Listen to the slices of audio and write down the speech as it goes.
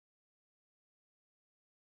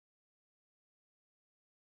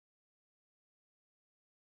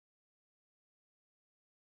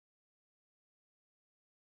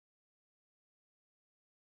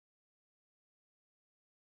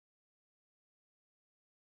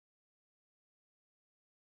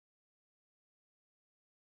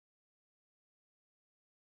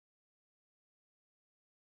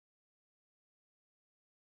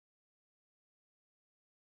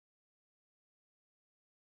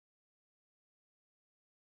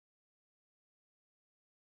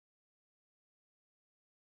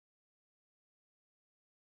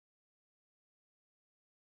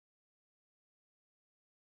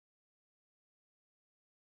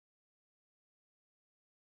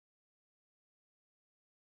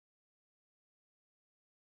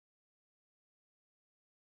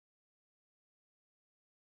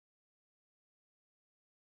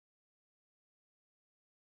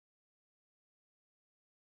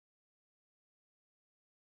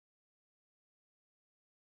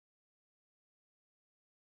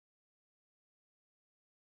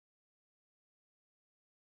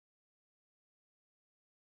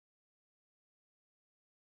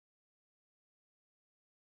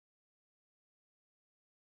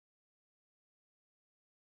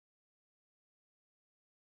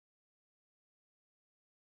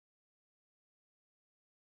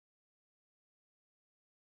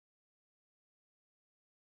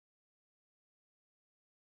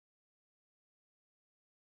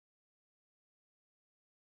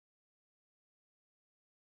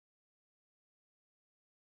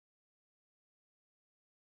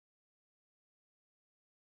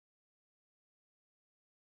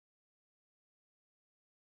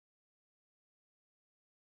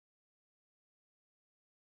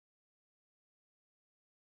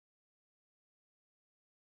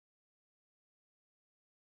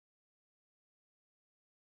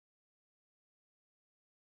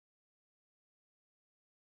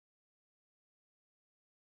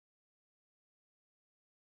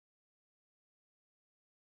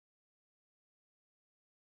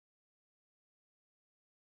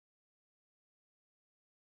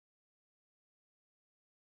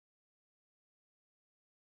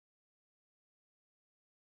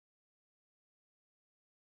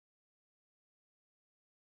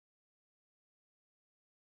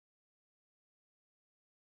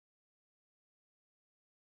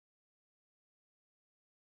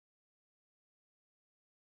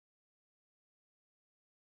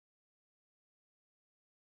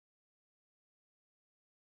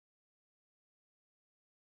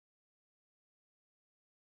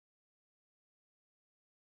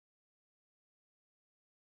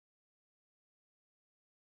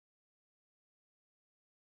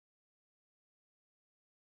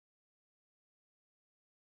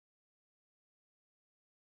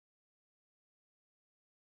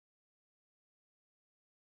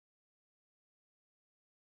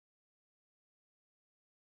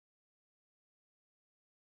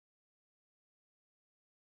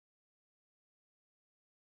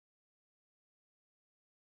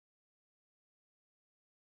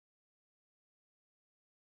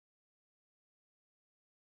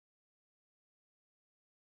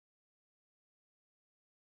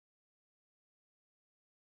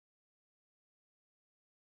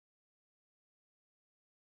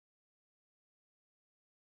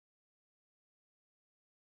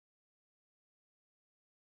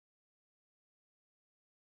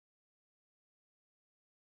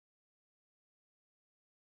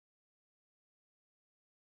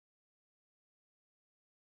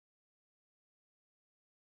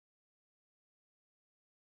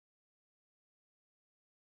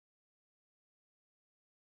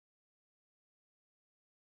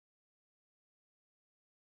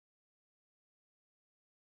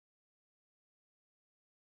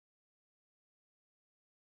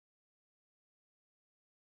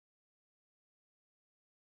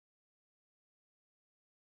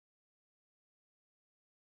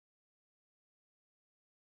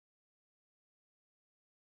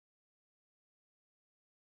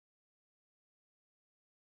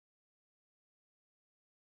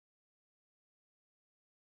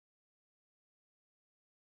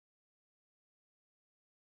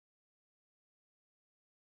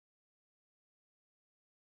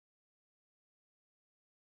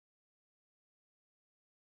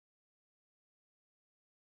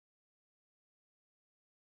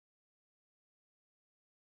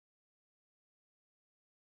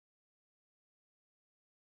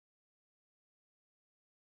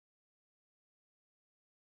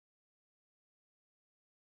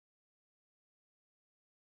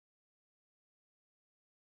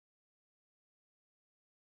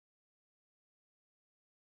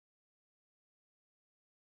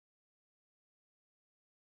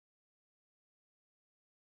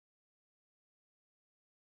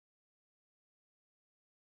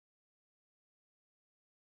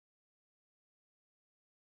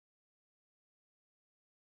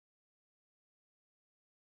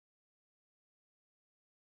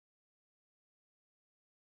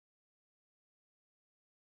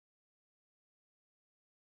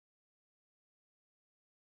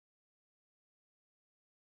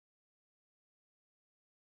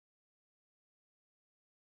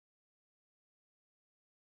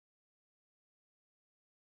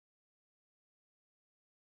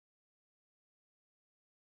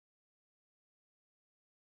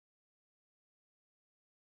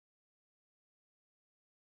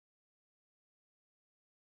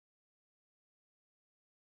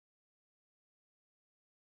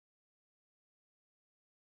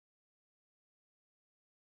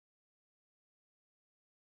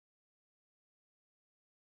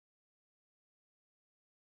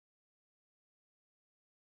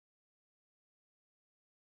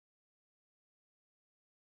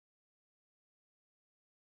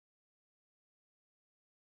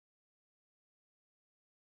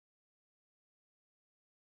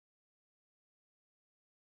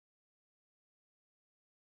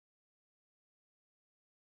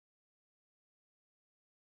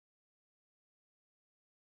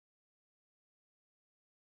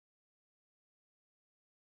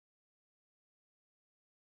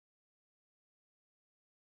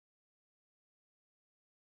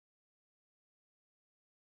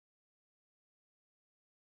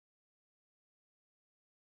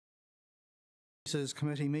Services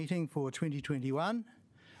Committee meeting for 2021.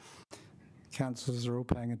 Councillors are all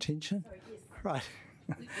paying attention. Oh, yes. Right.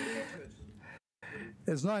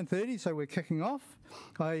 It's 9:30, so we're kicking off.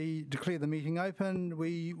 I declare the meeting open.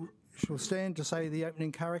 We shall stand to say the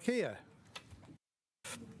opening Karakia.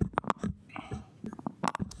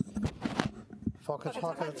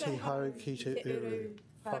 Whakataka te hau ki te uru,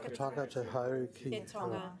 whakataka te hau ki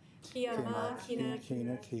tonga, kia mā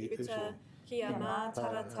kina ki uta, kia mā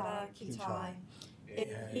taratara ki tai. E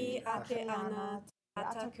hi ake ana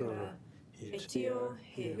tātakura, he tio,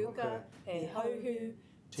 he huka, he hauhu,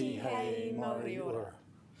 ti hei Māori ora.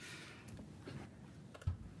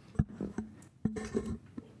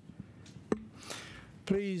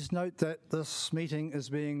 Please note that this meeting is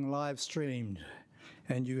being live streamed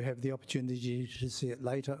and you have the opportunity to see it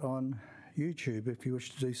later on YouTube if you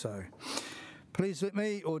wish to do so. Please let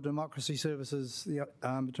me or Democracy Services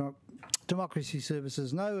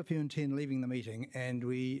know if you intend leaving the meeting, and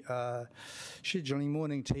we are scheduling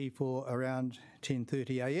morning tea for around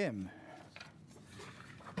 10:30 a.m.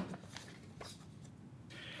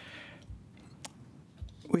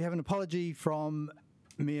 We have an apology from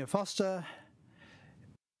Mayor Foster.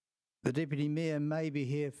 The Deputy Mayor may be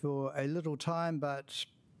here for a little time, but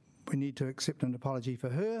we need to accept an apology for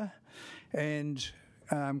her. And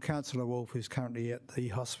Councillor Wolfe, who's currently at the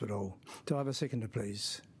hospital. Do I have a seconder,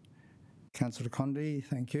 please? Councillor Condi,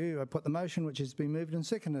 thank you. I put the motion, which has been moved and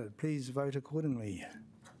seconded. Please vote accordingly.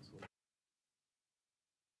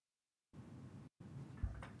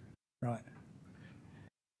 Right.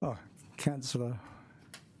 Oh, Councillor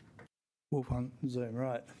Wolfe on Zoom,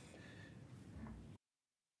 right.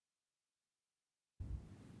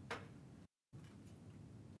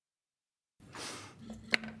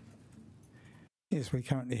 Yes, we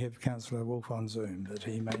currently have Councillor Wolfe on Zoom, but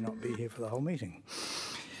he may not be here for the whole meeting.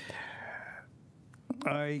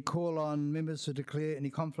 I call on members to declare any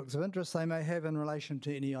conflicts of interest they may have in relation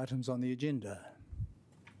to any items on the agenda.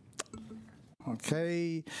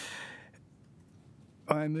 Okay.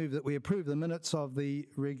 I move that we approve the minutes of the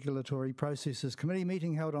Regulatory Processes Committee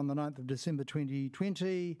meeting held on the 9th of December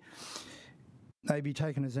 2020. They be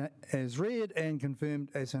taken as read and confirmed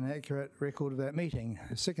as an accurate record of that meeting.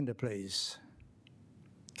 A seconder, please.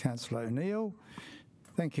 Councillor O'Neill.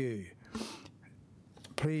 Thank you.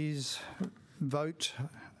 Please vote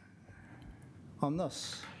on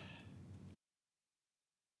this.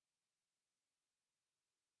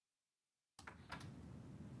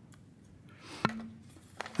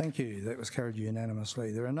 Thank you. That was carried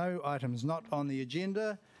unanimously. There are no items not on the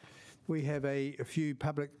agenda. We have a few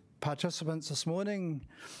public participants this morning.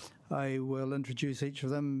 I will introduce each of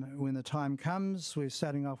them when the time comes. We're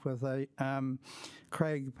starting off with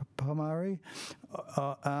Craig Pomari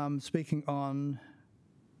speaking on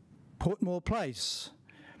Portmore Place,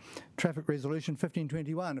 Traffic Resolution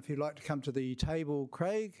 1521. If you'd like to come to the table,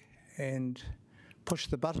 Craig, and push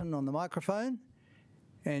the button on the microphone.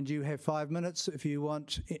 And you have 5 minutes. If you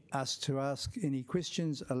want us to ask any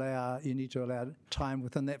questions, you need to allow time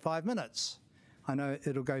within that 5 minutes. I know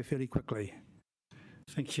it'll go fairly quickly.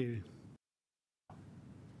 Thank you.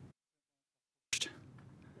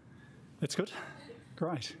 That's good.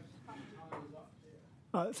 Great.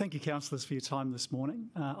 Thank you, councillors, for your time this morning.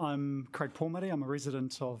 I'm Craig Pomari. I'm a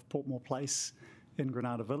resident of Portmore Place in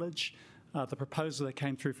Granada Village. The proposal that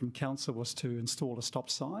came through from council was to install a stop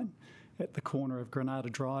sign at the corner of Granada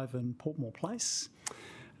Drive and Portmore Place.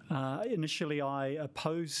 Initially, I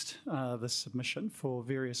opposed this submission for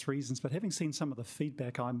various reasons, but having seen some of the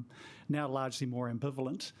feedback, I'm now largely more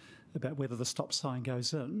ambivalent about whether the stop sign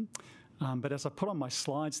goes in. But as I put on my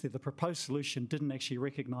slides there, the proposed solution didn't actually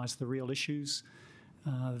recognise the real issues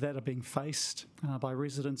that are being faced by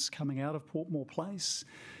residents coming out of Portmore Place.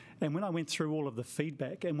 And when I went through all of the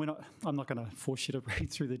feedback, and I'm not going to force you to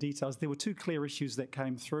read through the details, there were two clear issues that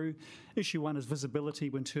came through. Issue one is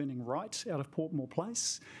visibility when turning right out of Portmore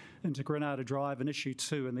Place into Granada Drive, and issue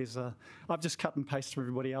two, and I've just cut and pasted from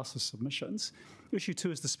everybody else's submissions. Issue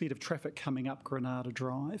two is the speed of traffic coming up Granada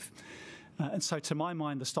Drive. And so to my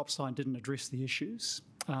mind, the stop sign didn't address the issues.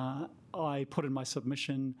 I put in my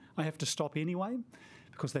submission, I have to stop anyway,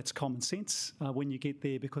 because that's common sense when you get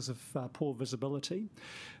there because of poor visibility.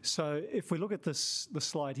 So if we look at the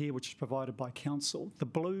slide here, which is provided by council, the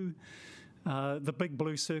big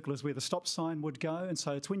blue circle is where the stop sign would go, and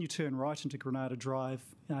so it's when you turn right into Granada Drive,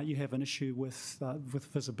 you have an issue with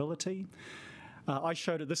visibility. I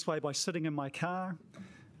showed it this way by sitting in my car.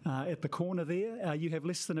 At the corner there, you have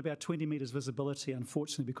less than about 20 metres visibility,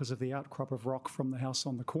 unfortunately, because of the outcrop of rock from the house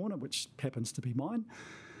on the corner, which happens to be mine.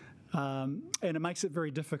 And it makes it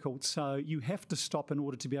very difficult. So you have to stop in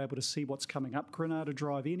order to be able to see what's coming up Granada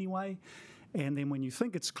Drive anyway. And then when you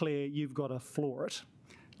think it's clear, you've got to floor it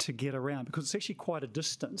to get around, because it's actually quite a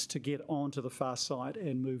distance to get onto the far side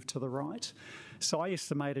and move to the right. So I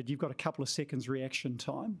estimated you've got a couple of seconds reaction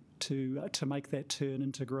time to make that turn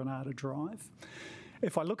into Granada Drive.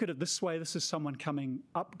 If I look at it this way, this is someone coming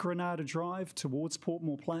up Granada Drive towards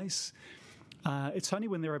Portmore Place. It's only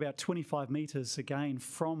when they're about 25 metres again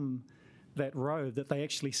from that road that they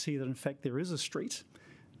actually see that in fact there is a street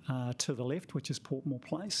to the left, which is Portmore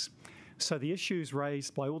Place. So the issues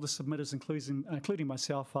raised by all the submitters, including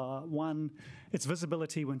myself, are one, it's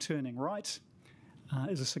visibility when turning right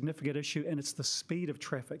is a significant issue, and it's the speed of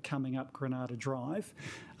traffic coming up Granada Drive.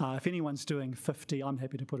 If anyone's doing 50, I'm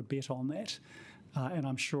happy to put a bet on that, and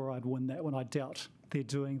I'm sure I'd win that one. I doubt they're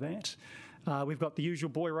doing that. We've got the usual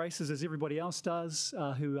boy racers, as everybody else does,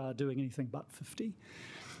 who are doing anything but 50.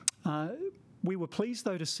 We were pleased,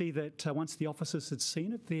 though, to see that once the officers had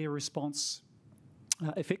seen it, their response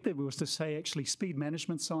effective was to say actually speed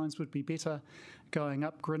management signs would be better going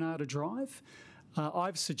up Granada Drive.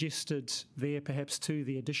 I've suggested there perhaps too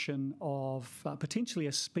the addition of potentially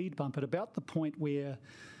a speed bump at about the point where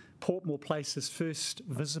Portmore Place is first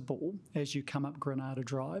visible as you come up Granada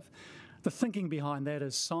Drive. The thinking behind that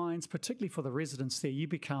is signs, particularly for the residents there, you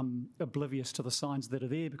become oblivious to the signs that are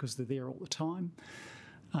there because they're there all the time.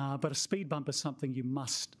 But a speed bump is something you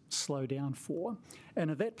must slow down for.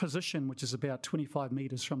 And at that position, which is about 25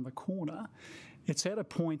 metres from the corner, it's at a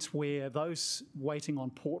point where those waiting on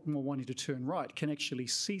Portmore wanting to turn right can actually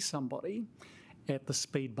see somebody at the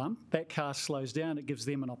speed bump. That car slows down, it gives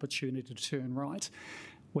them an opportunity to turn right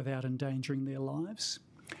without endangering their lives.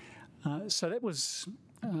 So that was,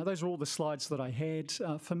 those are all the slides that I had.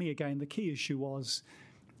 For me, again, the key issue was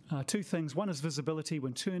two things. One is visibility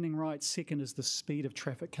when turning right. Second is the speed of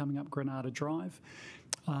traffic coming up Granada Drive.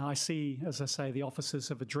 I see, as I say, the officers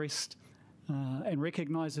have addressed and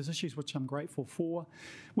recognised those issues, which I'm grateful for.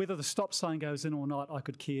 Whether the stop sign goes in or not, I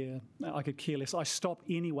could care less. I stop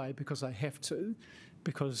anyway because I have to,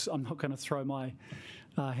 because I'm not going to throw my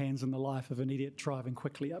hands in the life of an idiot driving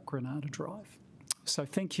quickly up Granada Drive. So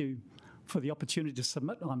thank you for the opportunity to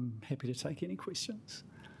submit. I'm happy to take any questions.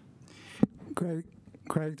 Great.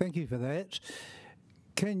 Craig, thank you for that.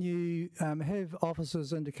 Can you have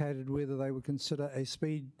officers indicated whether they would consider a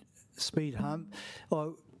speed hump?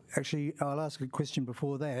 Or actually, I'll ask a question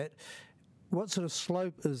before that. What sort of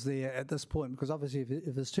slope is there at this point? Because obviously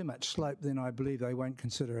if there's too much slope, then I believe they won't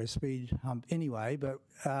consider a speed hump anyway, but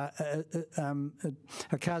are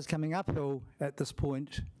cars coming uphill at this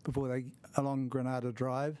point before they along Granada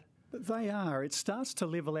Drive? They are. It starts to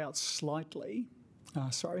level out slightly.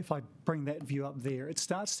 Sorry if I bring that view up there. It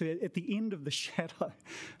starts to, at the end of the shadow,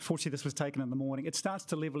 fortunately this was taken in the morning, it starts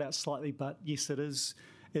to level out slightly, but yes, it is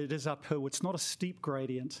uphill. It's not a steep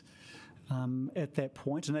gradient at that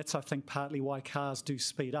point, and that's, I think, partly why cars do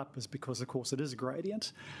speed up, is because, of course, it is a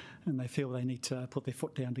gradient, and they feel they need to put their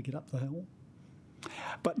foot down to get up the hill.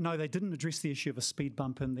 But no, they didn't address the issue of a speed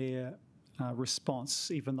bump in their response,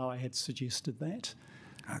 even though I had suggested that.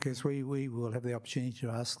 I guess we will have the opportunity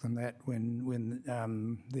to ask them that when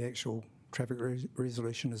the actual traffic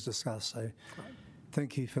resolution is discussed. So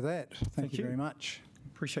thank you for that. Thank you very much.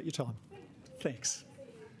 Appreciate your time. Thanks.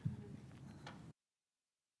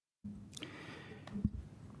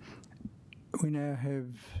 We now have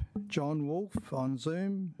John Wolfe on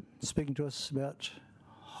Zoom speaking to us about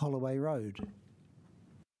Holloway Road.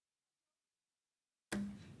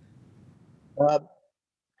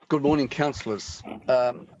 Good morning, councillors.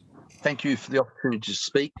 Thank you for the opportunity to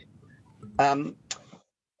speak.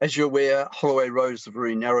 As you're aware, Holloway Road is a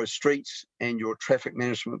very narrow street, and your traffic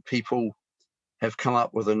management people have come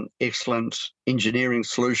up with an excellent engineering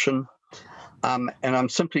solution. And I'm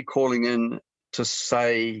simply calling in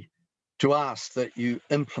to ask that you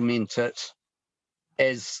implement it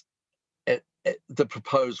as the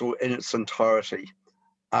proposal in its entirety.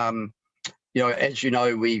 As you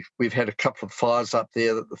know, we've had a couple of fires up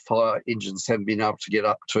there that the fire engines haven't been able to get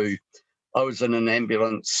up to. I was in an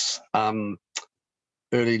ambulance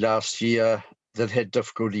early last year that had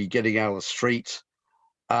difficulty getting out of the street,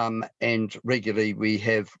 and regularly we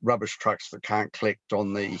have rubbish trucks that can't collect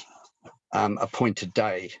on the appointed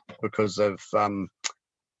day because of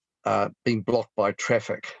being blocked by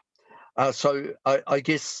traffic. So I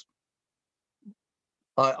guess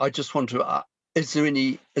I just want to. Is there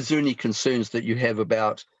any concerns that you have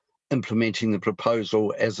about implementing the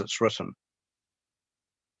proposal as it's written?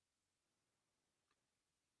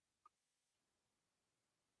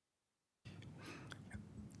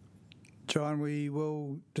 John, we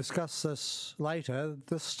will discuss this later.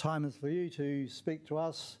 This time is for you to speak to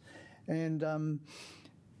us, and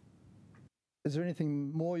Is there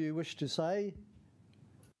anything more you wish to say?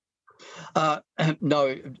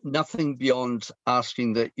 No, nothing beyond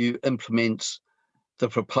asking that you implement the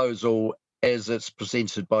proposal as it's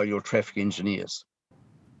presented by your traffic engineers.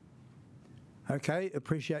 Okay,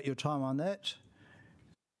 appreciate your time on that.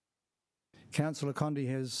 Councillor Condi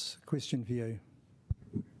has a question for you.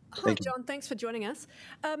 Hi, John. Thanks for joining us.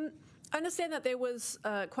 I understand that there was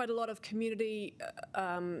quite a lot of community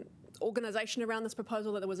organisation around this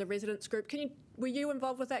proposal, that there was a residents group. Were you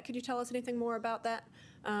involved with that? Could you tell us anything more about that?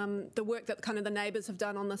 The work that kind of the neighbours have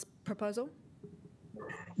done on this proposal?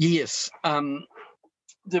 Yes,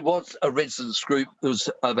 there was a residents group. There was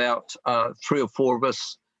about 3 or 4 of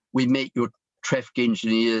us. We met your traffic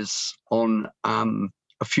engineers on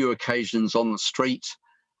a few occasions on the street.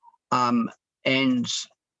 And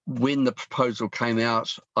when the proposal came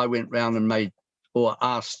out, I went round and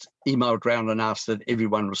emailed round and asked that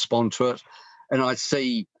everyone respond to it. And I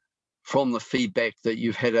see from the feedback that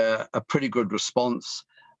you've had a pretty good response.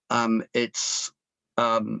 It's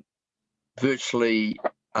virtually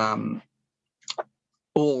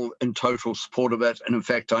all in total support of it. And in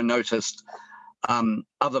fact, I noticed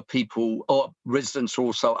other people or residents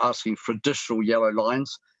also asking for additional yellow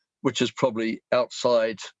lines, which is probably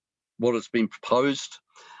outside what has been proposed.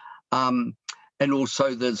 And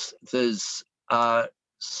also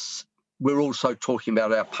we're also talking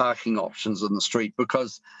about our parking options in the street,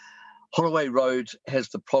 because Holloway Road has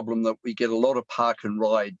the problem that we get a lot of park and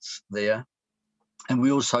rides there. And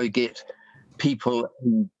we also get people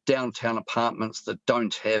in downtown apartments that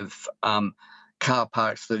don't have car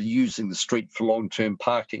parks that are using the street for long-term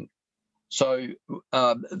parking. So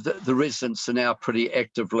the residents are now pretty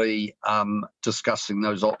actively discussing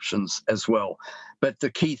those options as well. But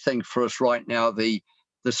the key thing for us right now, the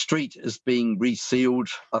street is being resealed,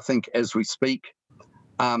 I think, as we speak.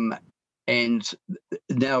 And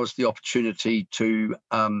now is the opportunity to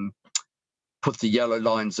put the yellow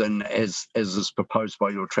lines in as is proposed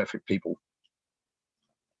by your traffic people.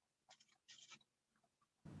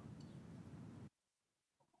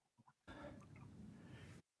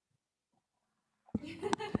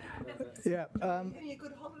 Yeah. Having a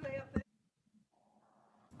good holiday up there?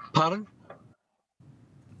 Pardon?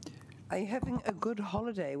 Are you having a good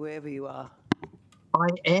holiday wherever you are? I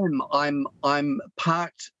am. I'm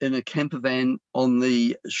parked in a camper van on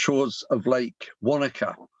the shores of Lake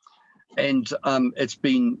Wanaka, and it's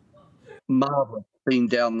been marvellous being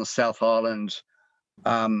down the South Island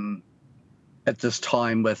at this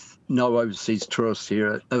time with no overseas tourists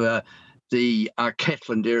here. The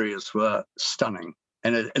Catlin areas were stunning,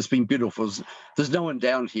 and it's been beautiful. There's no one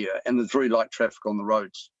down here, and there's very light traffic on the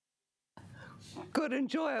roads. Good,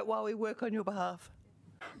 enjoy it while we work on your behalf.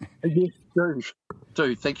 Yes,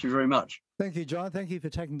 do. Thank you very much. Thank you, John. Thank you for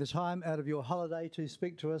taking the time out of your holiday to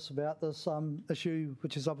speak to us about this issue,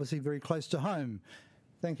 which is obviously very close to home.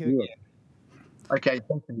 Thank you. Yeah. Okay,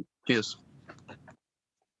 thank you. Cheers.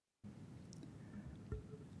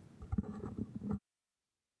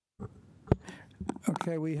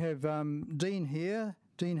 Okay, we have Dean here,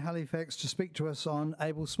 Dean Halifax, to speak to us on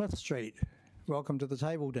Abel Smith Street. Welcome to the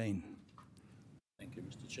table, Dean. Thank you,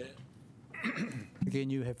 Mr. Chair. Again,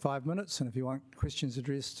 you have 5 minutes, and if you want questions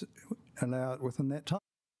addressed, allow it within that time.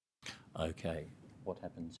 Okay, what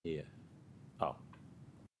happens here? Oh,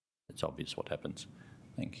 it's obvious what happens.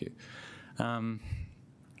 Thank you.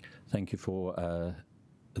 Thank you for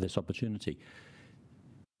this opportunity.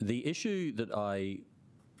 The issue that I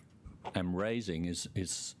am raising is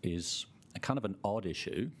a kind of an odd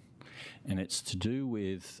issue, and it's to do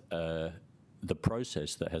with the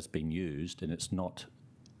process that has been used, and it's not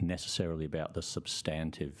necessarily about the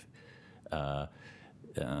substantive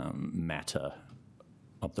matter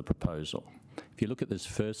of the proposal. If you look at this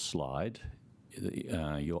first slide,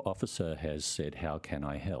 your officer has said, "How can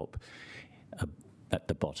I help?" At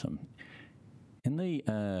the bottom. In the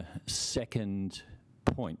second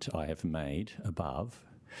point I have made above,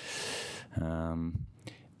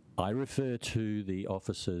 I refer to the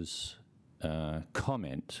officer's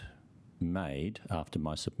comment made after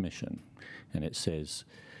my submission, and it says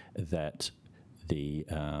that the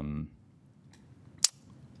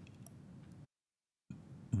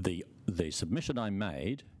submission I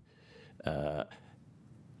made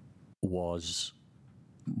was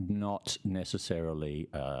not necessarily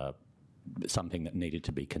something that needed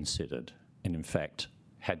to be considered, and in fact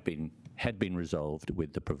had been resolved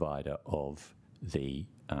with the provider of the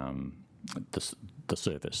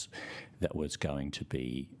service that was going to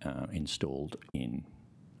be installed in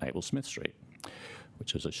Abel Smith Street,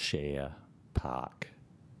 which is a share park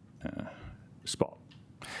spot.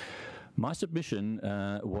 My submission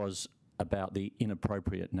was about the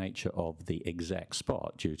inappropriate nature of the exact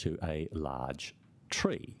spot due to a large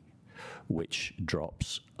tree, which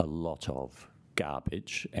drops a lot of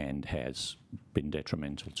garbage and has been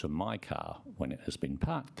detrimental to my car when it has been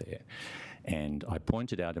parked there. And I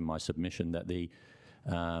pointed out in my submission that the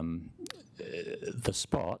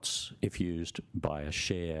spots, if used by a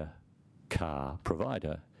share car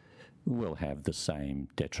provider, will have the same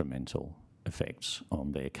detrimental effects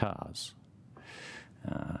on their cars.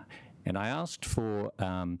 And I asked for,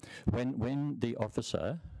 when the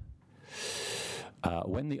officer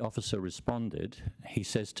responded, he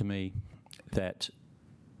says to me that,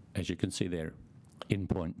 as you can see there in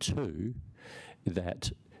point 2,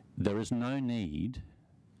 that there is no need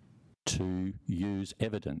to use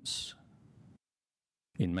evidence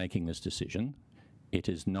in making this decision. It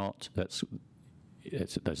is not, those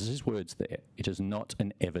are his words there, it is not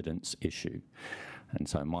an evidence issue. And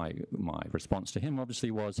so my response to him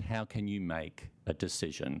obviously was, how can you make a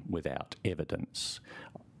decision without evidence?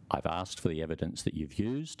 I've asked for the evidence that you've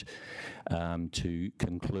used to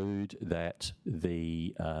conclude that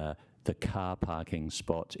the car parking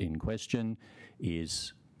spot in question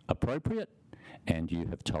is appropriate, and you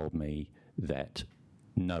have told me that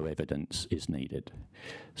no evidence is needed.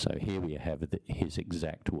 So here we have his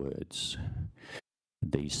exact words.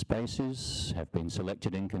 These spaces have been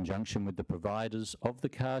selected in conjunction with the providers of the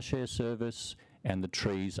car share service, and the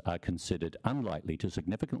trees are considered unlikely to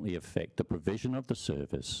significantly affect the provision of the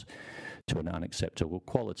service to an unacceptable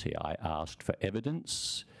quality. I asked for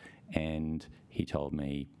evidence, and he told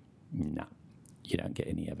me, no, you don't get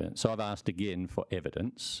any evidence. So I've asked again for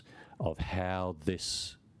evidence of how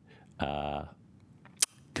this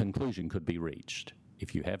conclusion could be reached.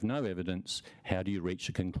 If you have no evidence, how do you reach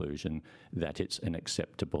a conclusion that it's an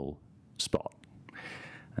acceptable spot?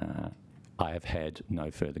 I have had no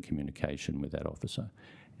further communication with that officer,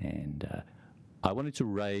 and I wanted to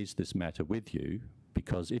raise this matter with you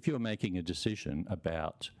because if you're making a decision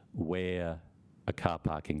about where a car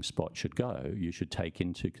parking spot should go, you should take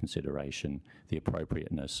into consideration the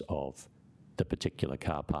appropriateness of the particular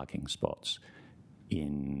car parking spots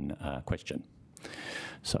in question.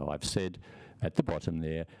 So I've said at the bottom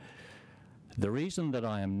there, the reason that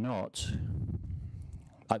I am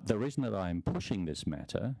pushing this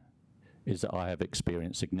matter is that I have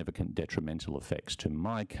experienced significant detrimental effects to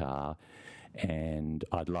my car, and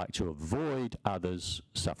I'd like to avoid others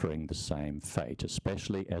suffering the same fate,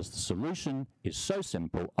 especially as the solution is so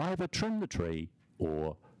simple: either trim the tree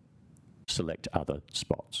or select other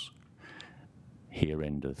spots. Here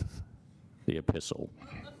endeth the epistle.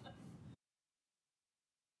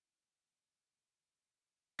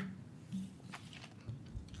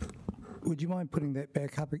 Would you mind putting that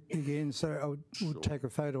back up again? So we'll take a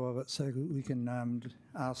photo of it so we can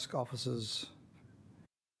ask officers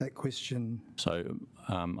that question. So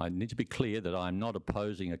I need to be clear that I'm not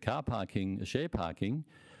opposing a share parking.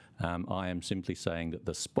 I am simply saying that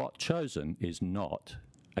the spot chosen is not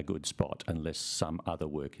a good spot unless some other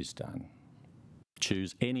work is done.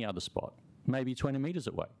 Choose any other spot, maybe 20 metres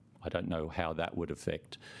away. I don't know how that would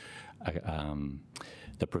affect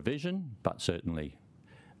the provision, but certainly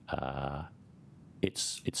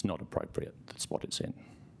it's not appropriate, the spot it's in.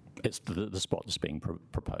 It's the spot that's being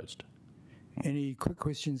proposed. Any quick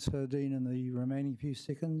questions for Dean in the remaining few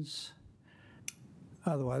seconds?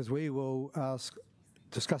 Otherwise, we will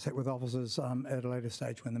discuss it with officers at a later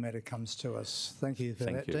stage when the matter comes to us. Thank you for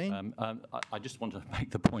that, Dean. I just want to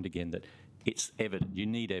make the point again that it's evident. You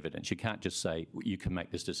need evidence. You can't just say you can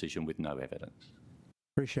make this decision with no evidence.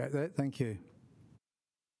 Appreciate that. Thank you.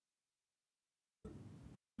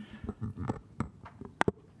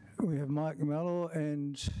 We have Mike Mello,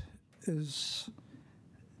 and is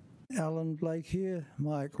Alan Blake here?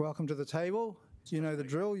 Mike, welcome to the table. You know the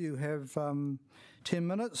drill. You have 10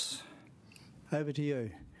 minutes. Over to you.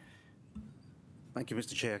 Thank you,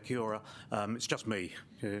 Mr. Chair. Kia ora. It's just me.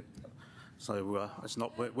 So it's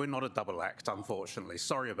not. We're not a double act, unfortunately.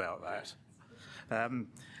 Sorry about that.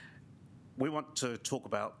 We want to talk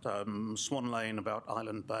about Swan Lane, about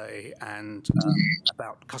Island Bay, and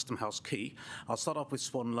about Customhouse Quay. I'll start off with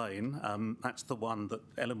Swan Lane. That's the one that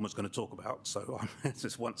Ellen was going to talk about, so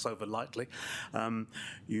just once over lightly.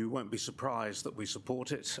 You won't be surprised that we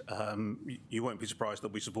support it. You won't be surprised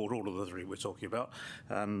that we support all of the three we're talking about.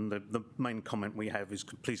 The main comment we have is,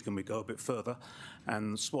 please can we go a bit further?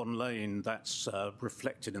 And Swan Lane, that's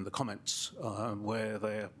reflected in the comments where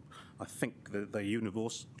they're, I think they're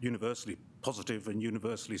universally positive and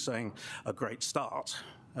universally saying a great start.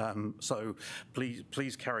 So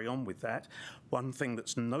please carry on with that. One thing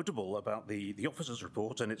that's notable about the officers'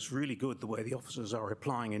 report, and it's really good the way the officers are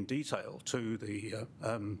replying in detail to the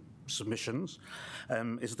submissions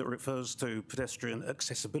is that it refers to pedestrian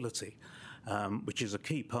accessibility, which is a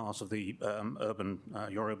key part of the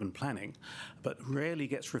your urban planning, but rarely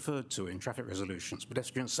gets referred to in traffic resolutions.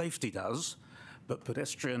 Pedestrian safety does, but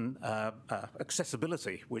pedestrian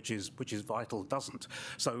accessibility, which is vital, doesn't.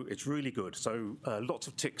 So it's really good. So lots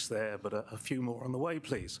of ticks there, but a few more on the way,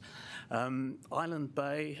 please. Island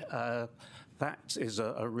Bay. That is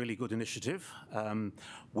a really good initiative.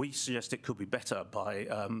 We suggest it could be better by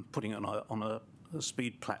putting it on a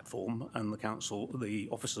speed platform, and the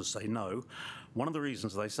officers say no. One of the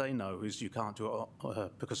reasons they say no is you can't do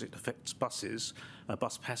it because it affects buses,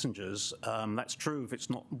 bus passengers. That's true if it's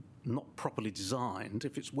not properly designed.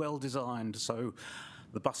 If it's well designed, so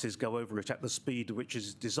the buses go over it at the speed which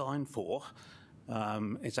is designed for,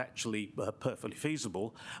 it's actually perfectly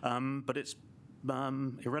feasible. But it's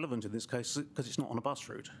irrelevant in this case because it's not on a bus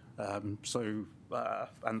route. And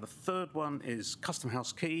the third one is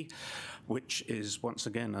Customhouse Quay, which is once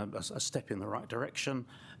again a step in the right direction.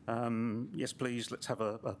 Yes, please, let's have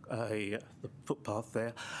the footpath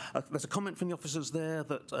there. There's a comment from the officers there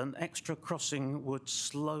that an extra crossing would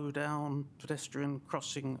slow down pedestrian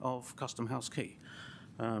crossing of Customhouse Quay.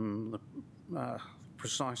 The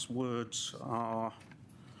precise words are,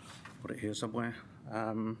 I've got it here somewhere.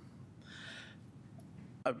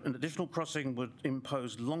 An additional crossing would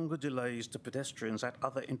impose longer delays to pedestrians at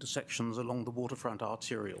other intersections along the waterfront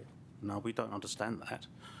arterial. No, we don't understand that.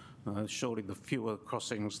 Surely the fewer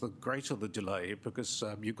crossings, the greater the delay, because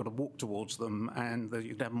you've got to walk towards them and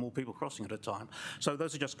you'd have more people crossing at a time. So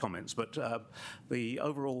those are just comments, but the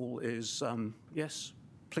overall is, yes,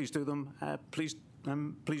 please do them. Please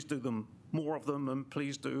do them, more of them, and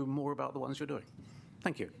please do more about the ones you're doing.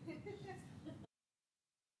 Thank you.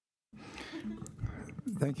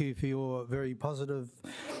 Thank you for your very positive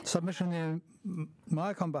submission there,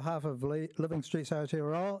 Mike, on behalf of Living Streets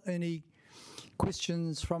Aotearoa. Any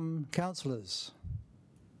questions from councillors?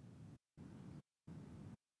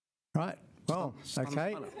 Right, well,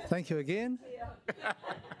 okay, thank you again.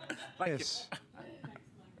 Yes.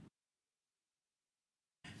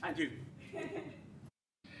 Thank you.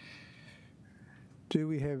 Do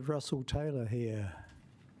we have Russell Taylor here?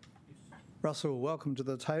 Russell, welcome to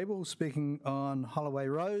the table. Speaking on Holloway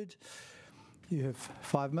Road, you have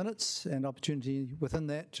 5 minutes and opportunity within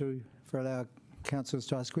that for our councillors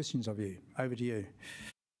to ask questions of you. Over to you.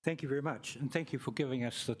 Thank you very much, and thank you for giving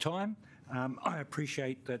us the time. I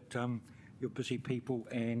appreciate that you're busy people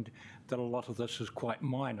and that a lot of this is quite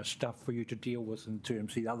minor stuff for you to deal with in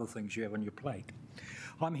terms of the other things you have on your plate.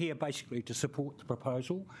 I'm here basically to support the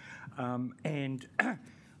proposal, and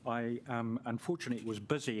I unfortunately was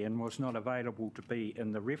busy and was not available to be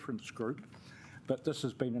in the reference group, but this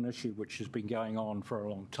has been an issue which has been going on for a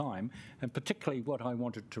long time, and particularly what I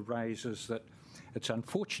wanted to raise is that it's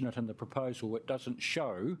unfortunate in the proposal it doesn't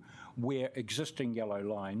show where existing yellow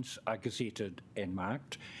lines are gazetted and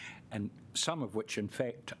marked, and some of which in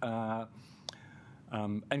fact are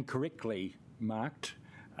incorrectly marked,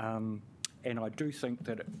 and I do think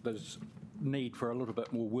that there's need for a little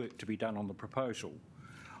bit more work to be done on the proposal.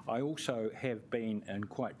 I also have been in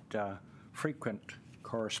quite frequent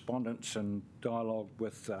correspondence and dialogue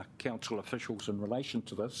with council officials in relation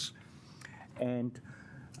to this, and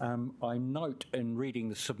I note in reading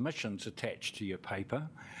the submissions attached to your paper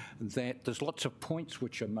that there's lots of points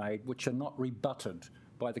which are made which are not rebutted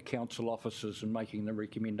by the council officers in making the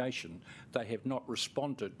recommendation. They have not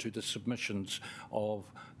responded to the submissions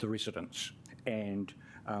of the residents and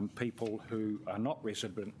people who are not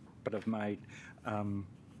resident but have made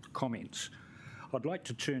comments. I'd like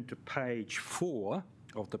to turn to page 4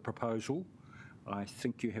 of the proposal. I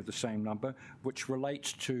think you have the same number, which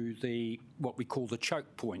relates to what we call the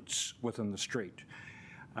choke points within the street,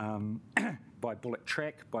 by Bullock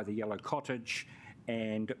Track, by the Yellow Cottage,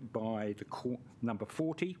 and by the number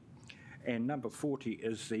 40. And number 40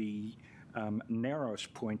 is the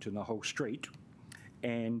narrowest point in the whole street,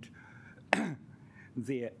 and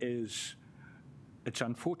it's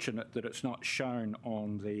unfortunate that it's not shown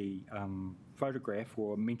on the photograph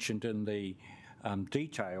or mentioned in the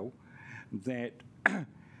detail that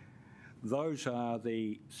those are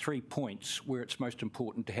the 3 points where it's most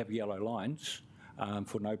important to have yellow lines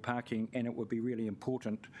for no parking, and it would be really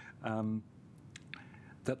important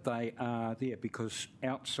that they are there, because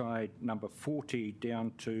outside number 40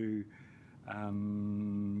 down to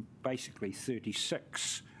basically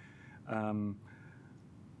 36,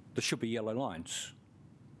 there should be yellow lines.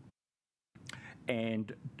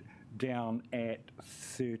 And down at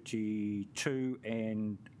 32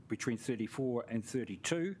 and between 34 and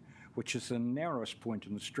 32, which is the narrowest point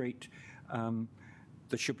in the street,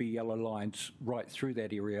 there should be yellow lines right through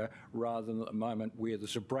that area rather than at the moment where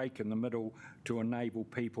there's a break in the middle to enable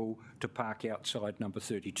people to park outside number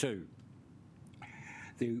 32.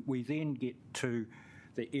 We then get to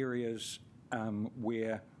the areas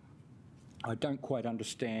where I don't quite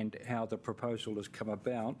understand how the proposal has come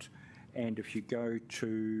about, and if you go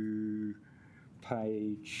to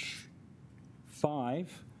page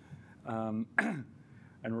 5,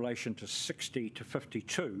 in relation to 60 to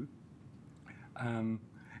 52,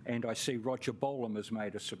 and I see Roger Bolam has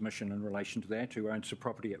made a submission in relation to that, who owns the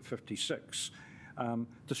property at 56.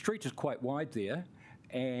 The street is quite wide there,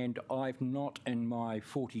 and I've not, in my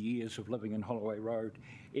 40 years of living in Holloway Road,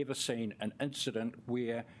 ever seen an incident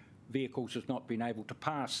where vehicles have not been able to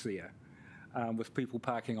pass there, with people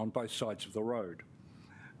parking on both sides of the road.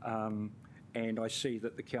 And I see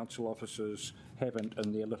that the council officers haven't,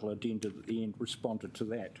 in their little addendum at the end, responded to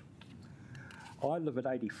that. I live at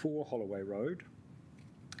 84 Holloway Road.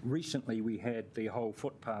 Recently we had the whole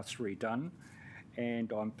footpaths redone,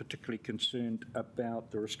 and I'm particularly concerned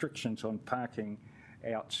about the restrictions on parking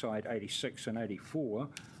outside 86 and 84,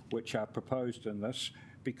 which are proposed in this,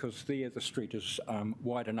 because there the street is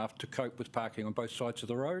wide enough to cope with parking on both sides of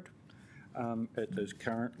the road. It is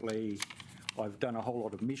currently, I've done a whole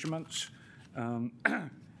lot of measurements, and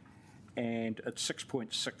it's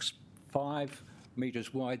 6.65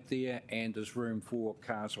 metres wide there, and there's room for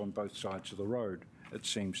cars on both sides of the road, it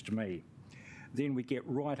seems to me. Then we get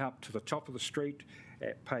right up to the top of the street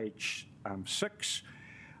at page 6,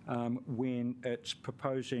 when it's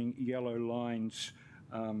proposing yellow lines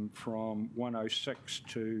from 106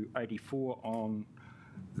 to 84 on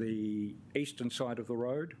the eastern side of the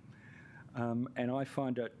road. And I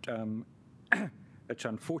find it it's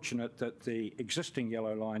unfortunate that the existing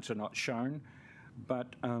yellow lines are not shown,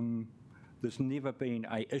 but there's never been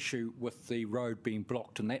an issue with the road being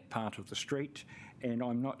blocked in that part of the street, and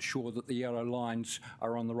I'm not sure that the yellow lines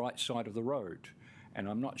are on the right side of the road. And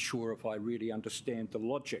I'm not sure if I really understand the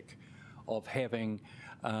logic of having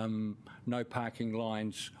no parking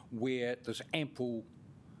lines where there's ample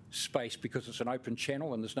space because it's an open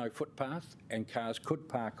channel and there's no footpath, and cars could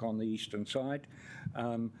park on the eastern side,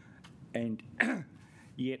 and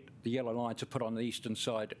yet the yellow lines are put on the eastern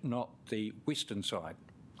side, not the western side,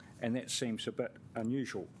 and that seems a bit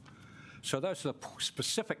unusual. So those are the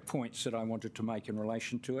specific points that I wanted to make in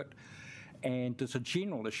relation to it. And there's a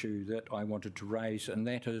general issue that I wanted to raise, and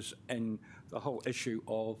that is in the whole issue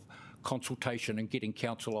of consultation and getting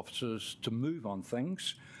council officers to move on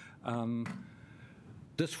things.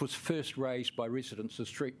 This was first raised by residents of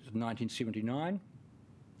the street in 1979,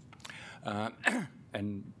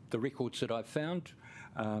 and the records that I've found,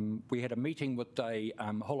 we had a meeting with a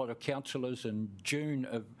whole lot of councillors in June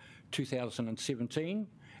of 2017,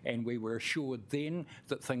 and we were assured then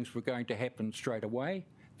that things were going to happen straight away.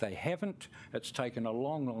 They haven't. It's taken a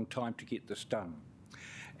long, long time to get this done.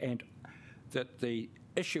 And that the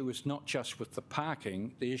issue is not just with the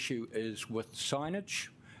parking, the issue is with signage,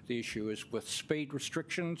 the issue is with speed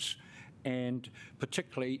restrictions, and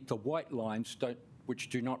particularly the white lines which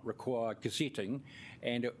do not require gazetting.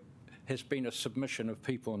 And it has been a submission of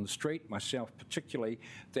people on the street, myself particularly,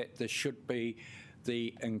 that there should be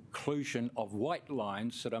the inclusion of white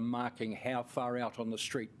lines that are marking how far out on the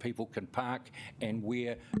street people can park and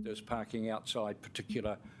where there's parking outside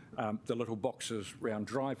particular, the little boxes round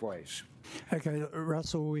driveways. Okay,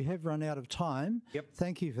 Russell, we have run out of time. Yep.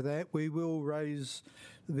 Thank you for that. We will raise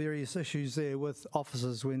various issues there with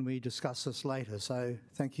officers when we discuss this later, so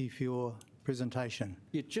thank you for your presentation.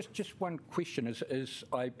 Yeah, just one question is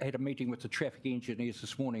I had a meeting with the traffic engineers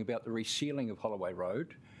this morning about the resealing of Holloway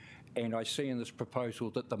Road, and I see in this proposal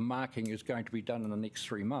that the marking is going to be done in the next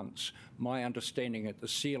 3 months. My understanding that the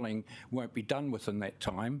sealing won't be done within that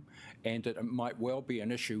time, and that it might well be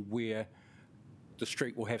an issue where the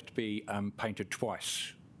street will have to be painted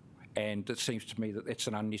twice. And it seems to me that that's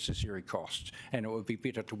an unnecessary cost, and it would be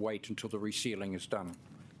better to wait until the resealing is done.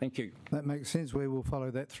 Thank you. That makes sense. We will follow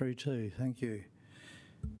that through too. Thank you.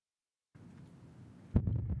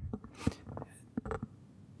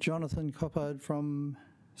 Jonathan Coppard from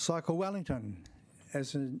Cycle Wellington.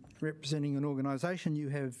 As representing an organisation, you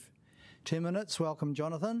have 10 minutes. Welcome,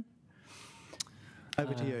 Jonathan.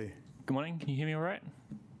 Over to you. Good morning. Can you hear me all right?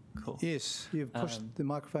 Cool. Yes, you've pushed the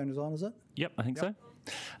microphone is on, is it? Yep, I think so.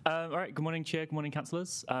 All right. Good morning, Chair. Good morning,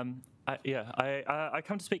 councillors. I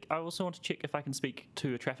come to speak. I also want to check if I can speak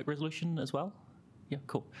to a traffic resolution as well. Yeah,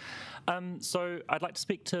 cool. So I'd like to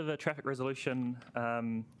speak to the traffic resolution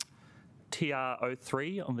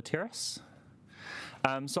TR03 on the terrace.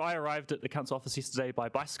 So I arrived at the council office yesterday by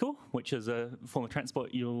bicycle, which is a form of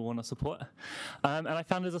transport you'll want to support. And I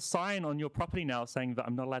found there's a sign on your property now saying that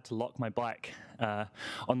I'm not allowed to lock my bike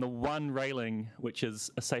on the one railing, which is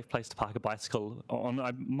a safe place to park a bicycle on.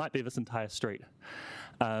 I might be this entire street.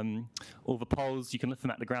 All the poles, you can lift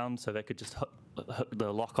them out the ground so they could just hook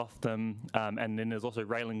the lock off them. And then there's also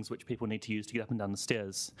railings which people need to use to get up and down the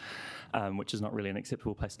stairs, which is not really an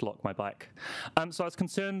acceptable place to lock my bike. So I was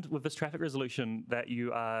concerned with this traffic resolution that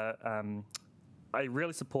you are, I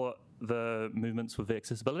really support the movements with the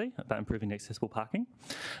accessibility, about improving the accessible parking.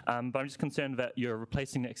 But I'm just concerned that you're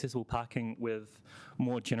replacing the accessible parking with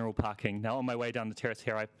more general parking. Now, on my way down the terrace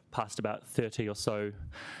here, I passed about 30 or so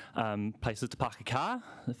places to park a car.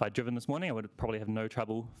 If I'd driven this morning, I would probably have no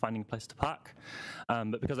trouble finding a place to park.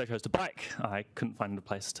 But because I chose to bike, I couldn't find a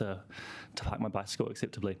place to park my bicycle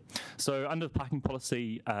acceptably. So under the parking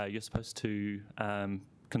policy, you're supposed to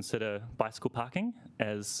consider bicycle parking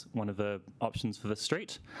as one of the options for this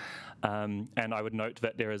street. And I would note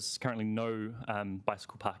that there is currently no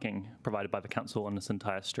bicycle parking provided by the council on this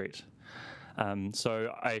entire street.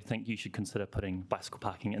 So I think you should consider putting bicycle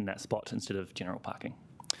parking in that spot instead of general parking.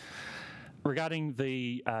 Regarding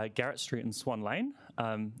the Garrett Street and Swan Lane,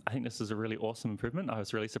 I think this is a really awesome improvement. I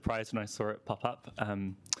was really surprised when I saw it pop up.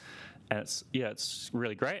 And it's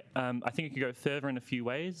really great. I think it could go further in a few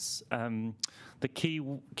ways. The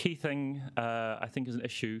key thing I think is an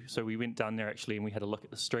issue. So we went down there actually and we had a look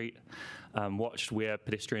at the street, watched where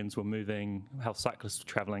pedestrians were moving, how cyclists were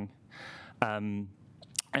travelling.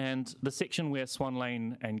 And the section where Swan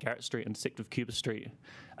Lane and Garrett Street intersect with Cuba Street,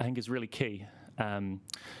 I think is really key.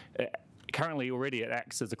 Currently already it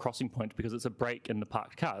acts as a crossing point because it's a break in the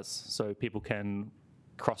parked cars, so people can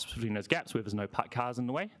cross between those gaps where there's no parked cars in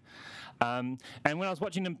the way. And when I was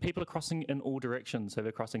watching them, people are crossing in all directions. So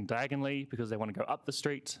they're crossing diagonally because they want to go up the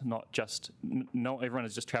street, not everyone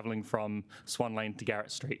is just traveling from Swan Lane to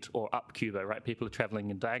Garrett Street or up Cuba, right? People are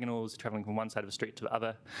traveling in diagonals, traveling from one side of the street to the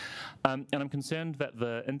other. And I'm concerned that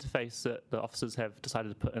the interface that the officers have decided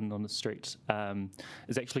to put in on the street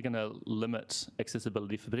is actually going to limit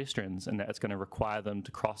accessibility for pedestrians, and that it's going to require them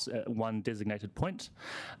to cross at one designated point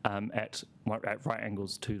at right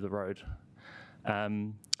angles to the road.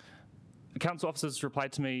 The council officers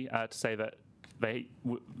replied to me to say that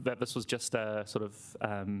that this was just a sort of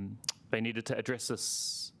they needed to address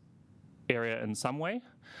this area in some way,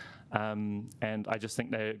 and I just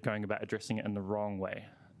think they're going about addressing it in the wrong way.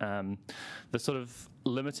 The sort of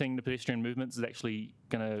limiting the pedestrian movements is actually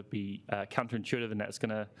going to be counterintuitive, and that's going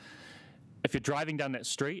to, if you're driving down that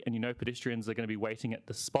street and you know pedestrians are going to be waiting at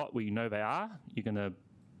the spot where you know they are, you're going to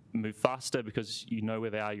move faster because you know where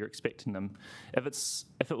they are, you're expecting them. If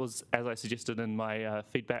it was, as I suggested in my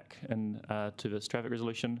feedback to this traffic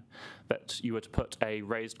resolution, that you were to put a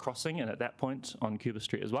raised crossing in at that point on Cuba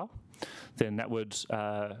Street as well, then that would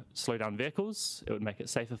slow down vehicles, it would make it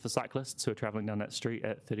safer for cyclists who are travelling down that street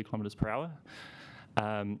at 30 kilometres per hour,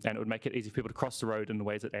 and it would make it easy for people to cross the road in the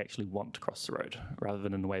ways that they actually want to cross the road, rather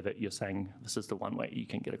than in the way that you're saying this is the one way you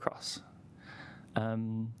can get across.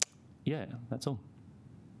 Yeah, that's all.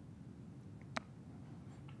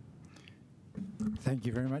 Thank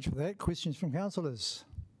you very much for that. Questions from councillors?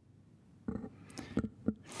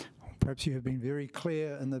 Perhaps you have been very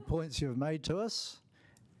clear in the points you have made to us.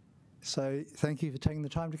 So thank you for taking the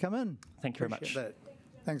time to come in. Thank you very much. That.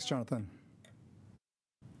 Thanks, Jonathan.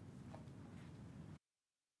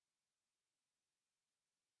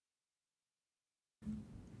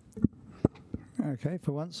 Okay,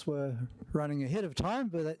 for once we're running ahead of time,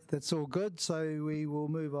 but that's all good. So we will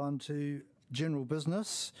move on to general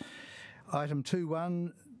business. Item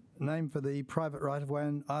 2.1, name for the private right-of-way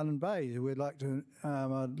in Island Bay. I'd like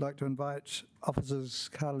to invite officers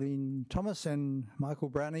Carleen Thomas and Michael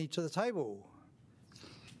Brownie to the table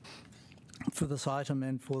for this item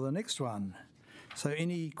and for the next one. So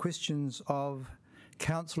any questions of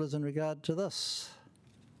councillors in regard to this?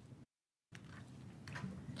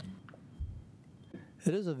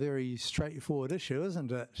 It is a very straightforward issue,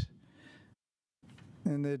 isn't it?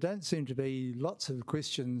 And there don't seem to be lots of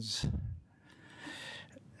questions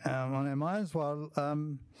on our minds. Well,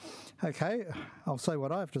 okay, I'll say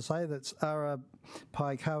what I have to say. That's Ara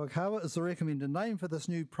Pai Kawakawa is the recommended name for this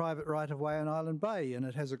new private right-of-way in Island Bay, and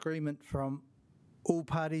it has agreement from all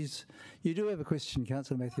parties. You do have a question,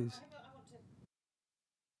 Councillor Matthews.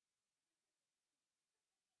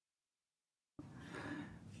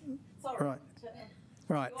 Sorry.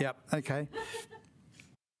 Right, yep, okay.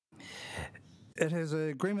 It has an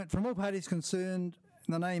agreement from all parties concerned.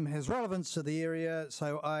 The name has relevance to the area,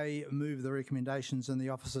 so I move the recommendations in the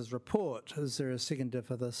officer's report. Is there a seconder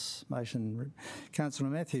for this motion? Councillor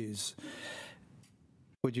Matthews.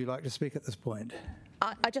 would you like to speak at this point?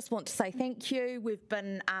 I just want to say thank you. We've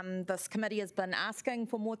been, this committee has been asking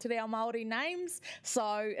for more Te Reo Māori names,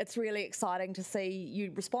 so it's really exciting to see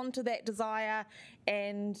you respond to that desire,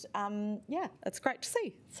 and yeah, it's great to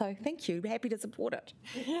see. So thank you. Happy to support it.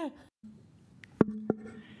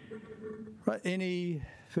 Right, any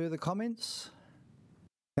further comments?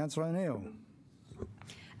 Councillor O'Neill.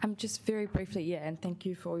 Just very briefly, yeah, and thank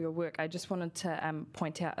you for all your work. I just wanted to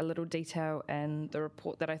point out a little detail in the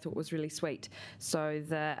report that I thought was really sweet. So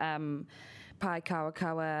the Pai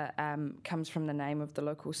Kawakawa comes from the name of the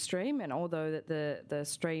local stream, and although that the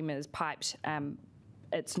stream is piped,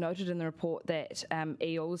 it's noted in the report that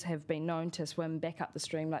eels have been known to swim back up the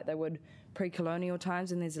stream like they would pre-colonial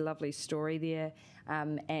times, and there's a lovely story there.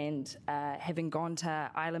 And having gone to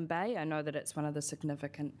Island Bay, I know that it's one of the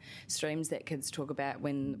significant streams that kids talk about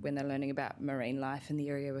when they're learning about marine life in the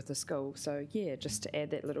area with the school. So yeah, just to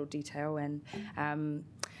add that little detail, and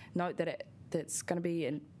note that that's going to be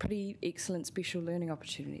a pretty excellent special learning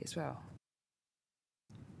opportunity as well.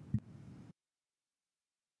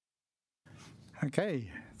 Okay,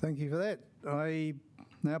 thank you for that. I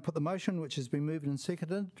now put the motion, which has been moved and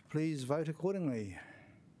seconded. Please vote accordingly.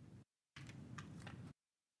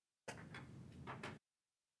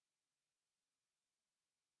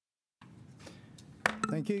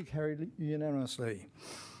 Thank you. Carried unanimously.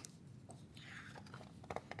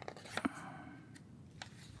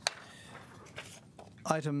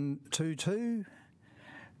 Item 2.2.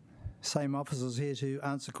 Same officers here to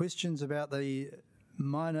answer questions about the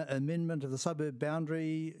minor amendment of the suburb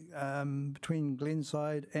boundary between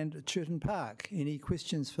Glenside and Churton Park. Any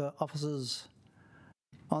questions for officers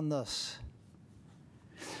on this?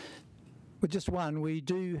 Well, just one. We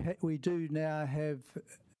do now have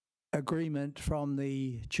agreement from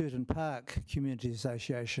the Churton Park Community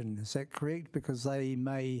Association. Is that correct? Because they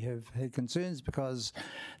may have had concerns because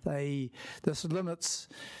this limits.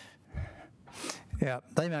 Yeah,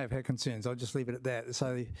 they may have had concerns. I'll just leave it at that.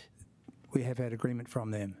 So we have had agreement from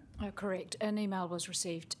them. Oh, correct. An email was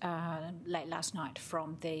received late last night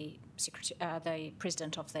from the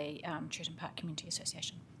president of the Churton Park Community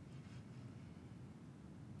Association.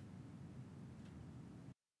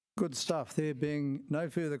 Good stuff. There being no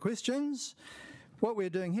further questions, what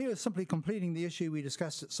we're doing here is simply completing the issue we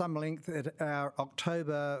discussed at some length at our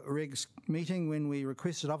October regs meeting, when we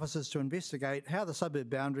requested officers to investigate how the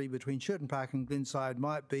suburb boundary between Churton Park and Glenside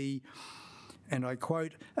might be, and I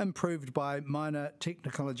quote, improved by minor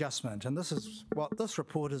technical adjustment. And this is what this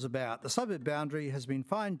report is about. The suburb boundary has been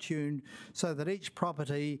fine-tuned so that each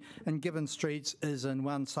property in given streets is in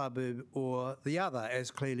one suburb or the other,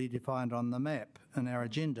 as clearly defined on the map in our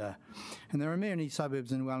agenda. And there are many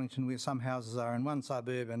suburbs in Wellington where some houses are in one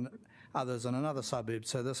suburb and others in another suburb,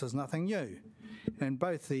 so this is nothing new. And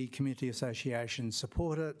both the community associations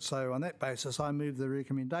support it, so on that basis I move the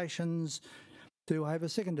recommendations. Do I have a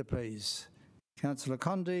seconder, please? Councillor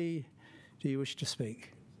Condi, do you wish to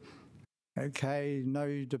speak? Okay,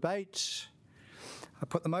 no debate. I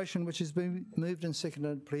put the motion, which has been moved and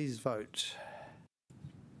seconded. Please vote.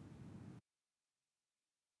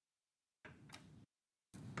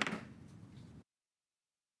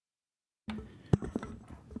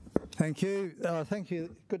 Thank you. Thank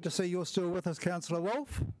you. Good to see you're still with us, Councillor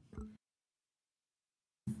Wolfe.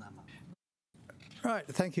 Right,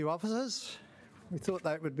 thank you, officers. We thought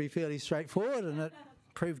that would be fairly straightforward, and it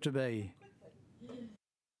proved to be.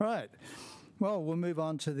 Right. Well, we'll move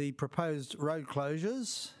on to the proposed road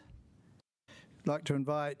closures. I'd like to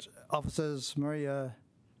invite officers Maria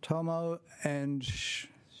Tomo and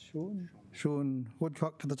Sean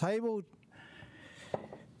Woodcock to the table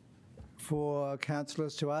for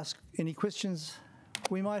councillors to ask any questions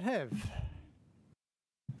we might have.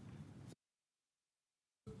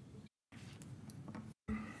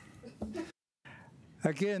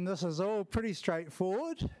 Again, this is all pretty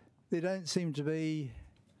straightforward. There doesn't seem to be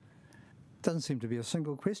a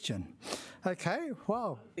single question. Okay,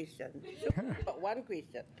 wow. Question. Got one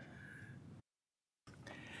question.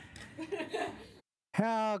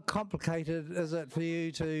 How complicated is it for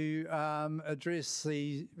you to address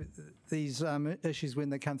these issues when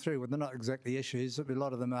they come through? Well, they're not exactly issues. A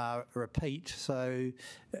lot of them are repeat. So,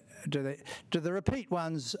 do the repeat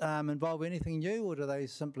ones involve anything new, or do they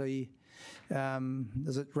simply?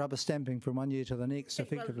 Is it rubber stamping from one year to the next,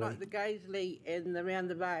 effectively? Like the Gaisley and around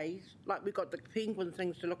the bays, like we've got the penguin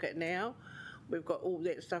things to look at now. We've got all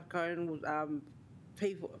that stuff going with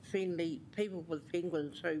friendly people with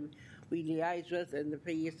penguins who we liaise with, and the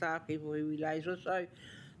PSR people who we liaise with. So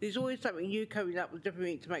there's always something new coming up with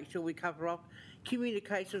different to make sure we cover off.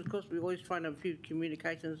 Communications, of course, we always try to improve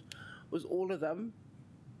communications with all of them.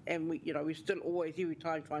 And we still always every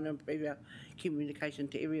time trying to improve our communication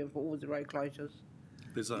to everyone for all the road closures.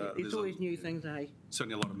 There's always new things, eh?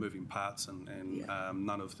 Certainly a lot of moving parts, and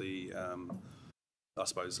none of the, I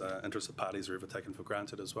suppose, interested parties are ever taken for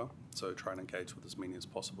granted as well. So try and engage with as many as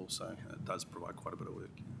possible. So it does provide quite a bit of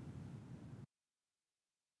work.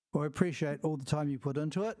 Well, we appreciate all the time you put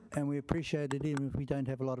into it, and we appreciate it even if we don't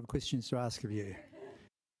have a lot of questions to ask of you.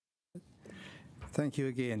 Thank you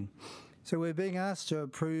again. So we're being asked to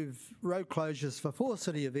approve road closures for 4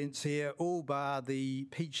 city events here, all bar the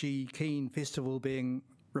Peachy Keen Festival being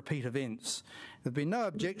repeat events. There have been no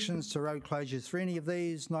objections to road closures for any of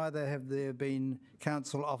these, neither have there been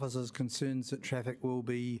council officers' concerns that traffic will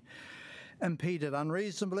be impeded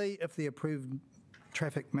unreasonably if the approved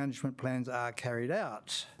traffic management plans are carried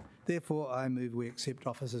out. Therefore, I move we accept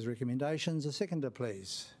officers' recommendations. A seconder,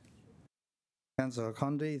 please. Councillor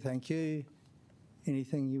Condi, thank you.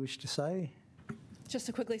 Anything you wish to say? Just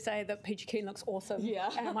to quickly say that Peachy Keen looks awesome.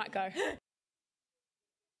 Yeah. And I might go.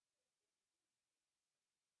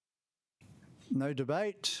 No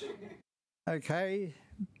debate. Okay.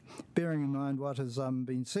 Bearing in mind what has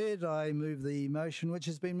been said, I move the motion which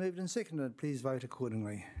has been moved and seconded. Please vote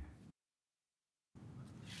accordingly.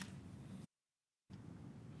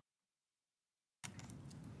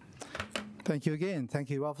 Thank you again.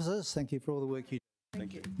 Thank you, officers. Thank you for all the work you do.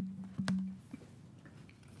 Thank you.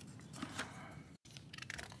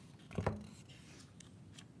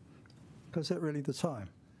 Is that really the time?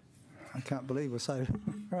 I can't believe we're so...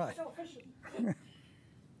 Right.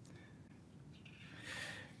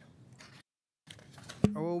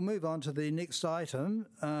 We'll move on to the next item,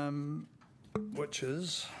 which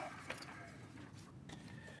is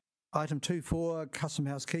item 2.4,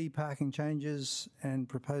 Customhouse Quay parking changes and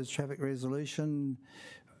proposed traffic resolution.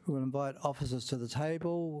 We'll invite officers to the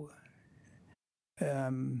table.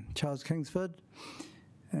 Charles Kingsford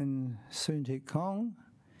and Soon Tek Kong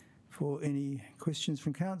for any questions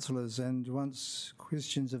from councillors, and once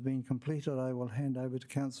questions have been completed I will hand over to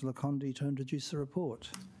Councillor Condi to introduce the report.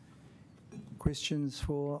 Questions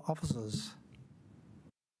for officers?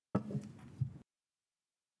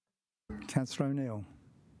 Councillor O'Neill.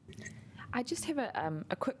 I just have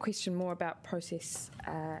a quick question more about process.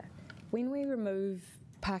 When we remove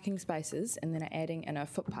parking spaces and then are adding in a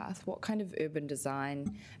footpath, what kind of urban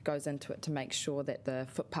design goes into it to make sure that the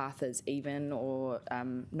footpath is even or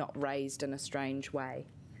not raised in a strange way?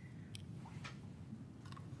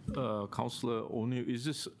 Councillor O'Neill, is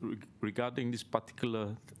this regarding this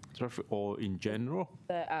particular traffic or in general?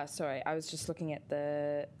 Sorry, I was just looking at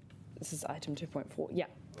this is item 2.4. Yeah,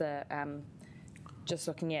 just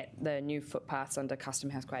looking at the new footpaths under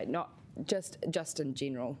Customhouse Quay, not just in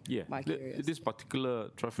general. Yeah, this particular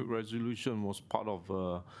traffic resolution was part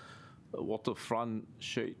of waterfront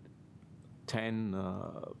shade 10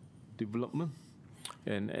 development,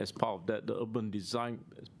 and as part of that, the urban design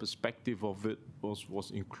perspective of it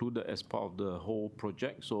was included as part of the whole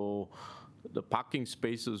project. So the parking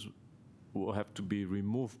spaces will have to be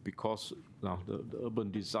removed because now the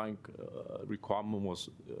urban design requirement was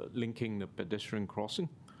linking the pedestrian crossing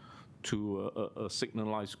to a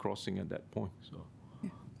signalized crossing at that point. So,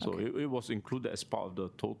 so it was included as part of the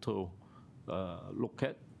total look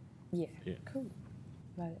at. Yeah. Cool.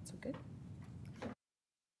 No, that's all good.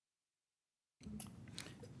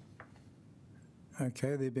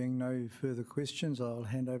 Okay, there being no further questions, I'll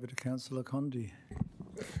hand over to Councillor Condi.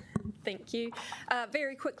 Thank you.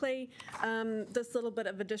 Very quickly, this little bit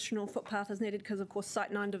of additional footpath is needed because, of course,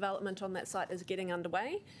 Site 9 development on that site is getting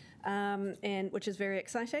underway, and which is very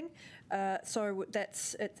exciting. So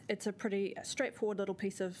it's a pretty straightforward little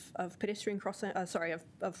piece of pedestrian crossing,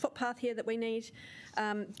 of footpath here that we need.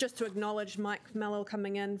 Just to acknowledge Mike Mellor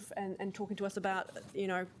coming in and talking to us about,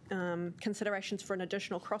 considerations for an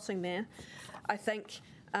additional crossing there. I think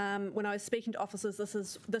when I was speaking to officers,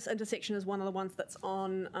 this intersection is one of the ones that's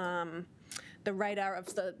on the radar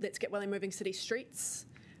of the Let's Get Welly Moving City Streets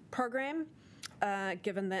program,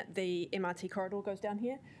 given that the MRT corridor goes down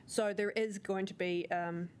here. So there is going to be,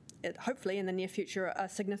 hopefully in the near future, a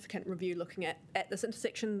significant review looking at this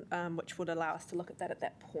intersection, which would allow us to look at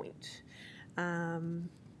that point.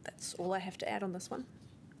 That's all I have to add on this one.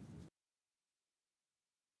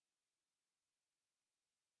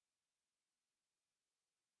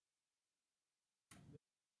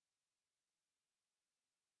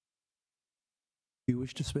 You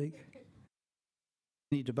wish to speak?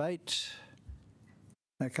 Any debate?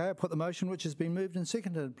 Okay, I'll put the motion which has been moved and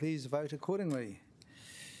seconded. Please vote accordingly.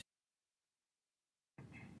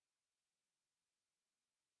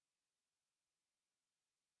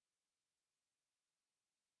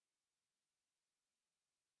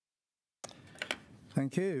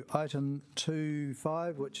 Thank you. Item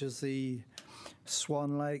 2.5, which is the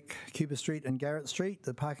Swan Lake, Cuba Street and Garrett Street,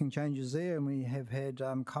 the parking changes there, and we have had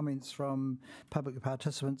comments from public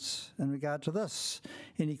participants in regard to this.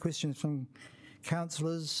 Any questions from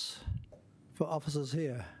councillors for officers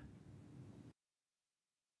here?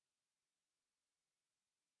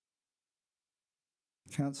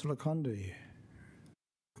 Councillor Condi.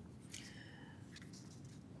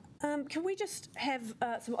 Can we just have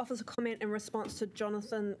some officer comment in response to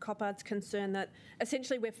Jonathan Coppard's concern that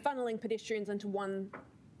essentially we're funneling pedestrians into one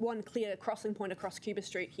clear crossing point across Cuba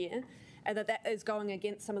Street here, and that is going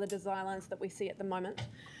against some of the design lines that we see at the moment,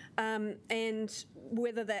 and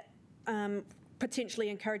whether that potentially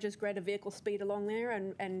encourages greater vehicle speed along there,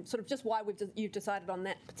 and sort of just why you've decided on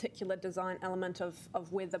that particular design element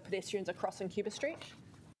of where the pedestrians are crossing Cuba Street?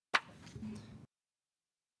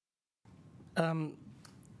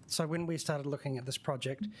 So when we started looking at this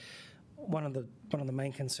project, one of the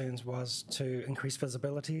main concerns was to increase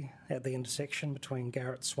visibility at the intersection between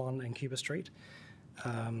Garrett, Swan and Cuba Street.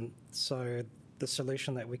 So the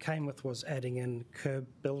solution that we came with was adding in curb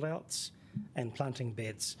build-outs and planting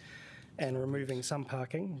beds and removing some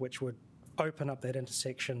parking, which would open up that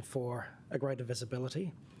intersection for a greater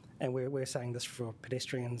visibility. And we're saying this for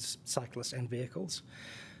pedestrians, cyclists and vehicles.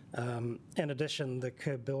 In addition, the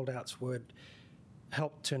curb build-outs would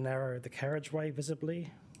help to narrow the carriageway visibly,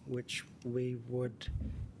 which we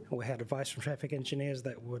had advice from traffic engineers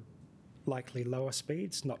that would likely lower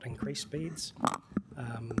speeds, not increase speeds.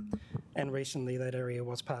 And recently that area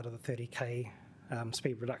was part of the 30k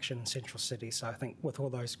speed reduction in Central City. So I think with all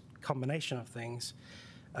those combination of things,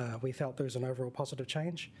 we felt there was an overall positive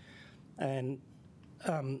change. And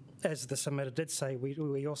as the submitter did say,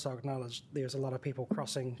 we also acknowledged there's a lot of people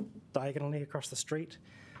crossing diagonally across the street.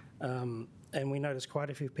 And we noticed quite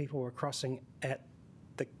a few people were crossing at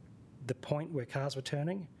the point where cars were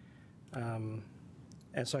turning. And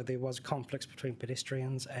so there was conflicts between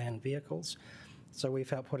pedestrians and vehicles. So we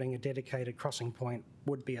felt putting a dedicated crossing point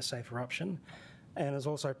would be a safer option, and is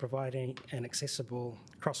also providing an accessible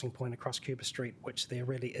crossing point across Cuba Street, which there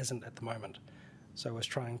really isn't at the moment. So we're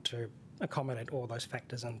trying to accommodate all those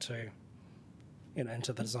factors into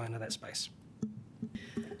the design of that space.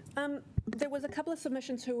 There was a couple of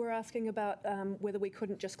submissions who were asking about whether we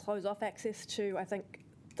couldn't just close off access to, I think,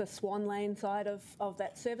 the Swan Lane side of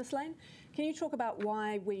that service lane. Can you talk about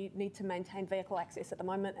why we need to maintain vehicle access at the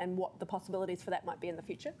moment and what the possibilities for that might be in the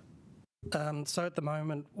future? So at the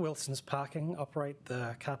moment, Wilson's Parking operate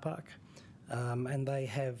the car park, and they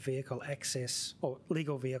have vehicle access, or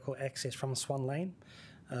legal vehicle access from Swan Lane.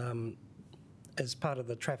 As part of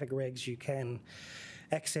the traffic regs, you can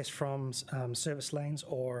access from service lanes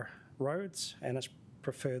or roads, and it's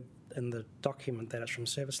preferred in the document that it's from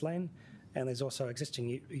service lane, and there's also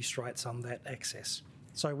existing use rights on that access.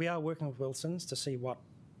 So we are working with Wilson's to see what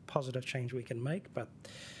positive change we can make, but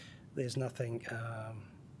there's nothing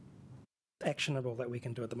actionable that we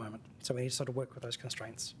can do at the moment. So we need to sort of work with those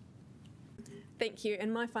constraints. Thank you.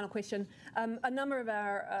 And my final question, a number of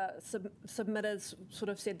our submitters sort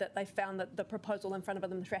of said that they found that the proposal in front of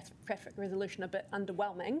them, the traffic resolution, a bit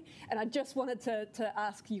underwhelming. And I just wanted to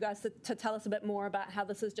ask you guys to tell us a bit more about how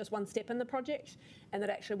this is just one step in the project, and that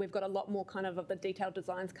actually we've got a lot more kind of the detailed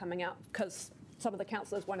designs coming out, because some of the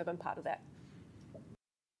councillors won't have been part of that.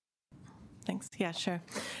 Thanks. Yeah, sure.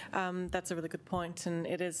 That's a really good point, and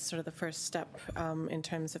it is sort of the first step in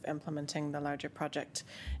terms of implementing the larger project.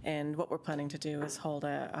 And what we're planning to do is hold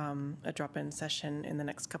a drop-in session in the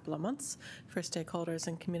next couple of months for stakeholders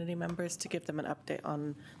and community members to give them an update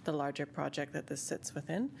on the larger project that this sits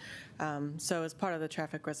within. So as part of the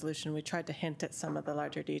traffic resolution, we tried to hint at some of the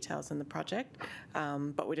larger details in the project,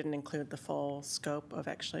 but we didn't include the full scope of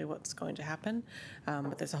actually what's going to happen.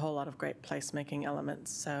 But there's a whole lot of great placemaking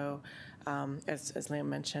elements. So as Liam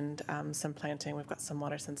mentioned, some planting, we've got some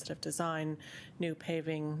water-sensitive design, new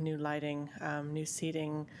paving, new lighting, new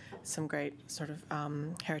seating, some great sort of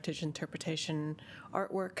heritage interpretation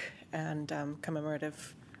artwork, and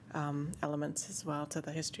commemorative elements as well to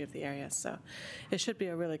the history of the area. So it should be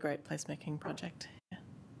a really great placemaking project. Yeah.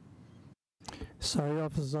 Sorry,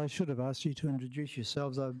 officers, I should have asked you to introduce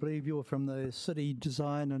yourselves. I believe you're from the City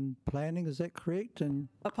Design and Planning, is that correct? And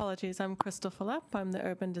apologies, I'm Crystal Phillip. I'm the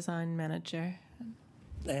Urban Design Manager.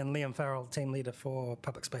 And Liam Farrell, Team Leader for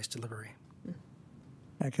Public Space Delivery.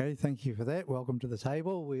 Okay, thank you for that. Welcome to the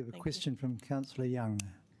table. We have a question from Councillor Young.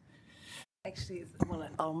 Actually, well,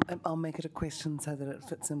 I'll make it a question so that it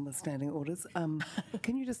fits in with standing orders.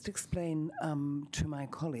 Can you just explain to my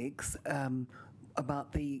colleagues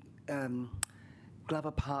about the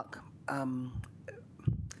Glover Park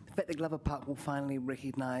the fact that Glover Park will finally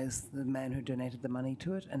recognise the man who donated the money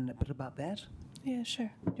to it, and a bit about that. Yeah,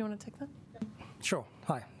 sure. Do you want to take that? Sure.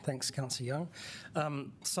 Hi. Thanks, Councillor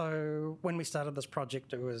Young. So when we started this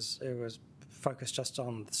project, it was focused just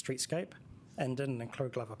on the streetscape and didn't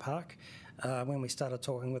include Glover Park. When we started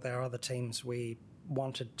talking with our other teams, we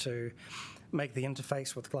wanted to make the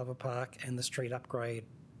interface with Glover Park and the street upgrade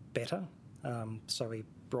better. So we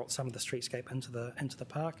brought some of the streetscape into the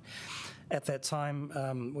park. At that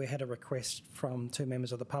time, we had a request from 2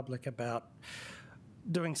 members of the public about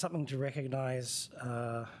doing something to recognise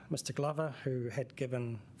Mr. Glover, who had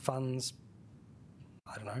given funds,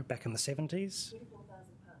 I don't know, back in the 70s.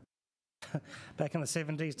 Back in the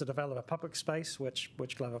 70s to develop a public space, which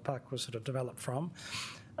Glover Park was sort of developed from.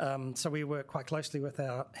 So we worked quite closely with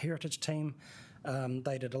our heritage team.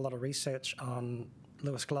 They did a lot of research on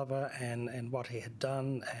Lewis Glover and what he had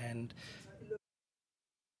done, and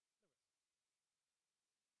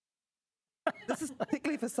This is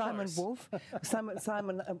particularly for Simon Wolf.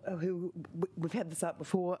 Simon, who we've had this up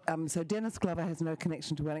before. So Dennis Glover has no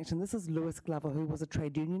connection to Wellington. This is Lewis Glover, who was a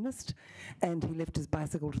trade unionist, and he left his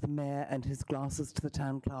bicycle to the mayor and his glasses to the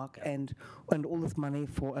town clerk, and all this money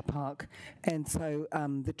for a park. And so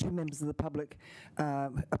the 2 members of the public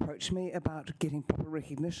approached me about getting proper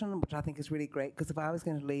recognition, which I think is really great, because if I was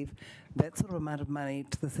going to leave that sort of amount of money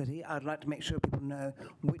to the city, I'd like to make sure people know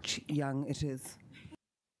which young it is.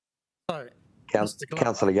 So,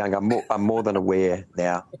 Councillor Young, I'm more than aware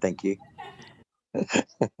now. Thank you.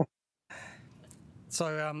 So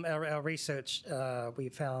our research, we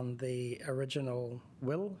found the original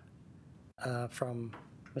will from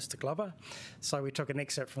Mr. Glover. So we took an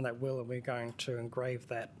excerpt from that will, and we're going to engrave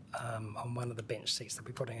that on one of the bench seats that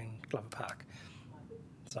we're putting in Glover Park.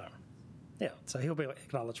 So, yeah, so he'll be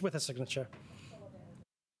acknowledged with a signature.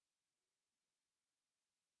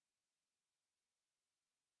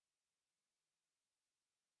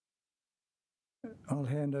 I'll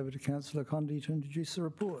hand over to Councillor Condi to introduce the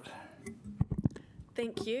report.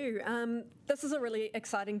 Thank you. This is a really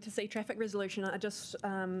exciting to see traffic resolution. I just,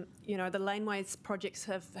 you know, the laneways projects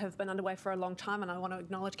have been underway for a long time, and I want to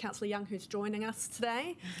acknowledge Councillor Young, who's joining us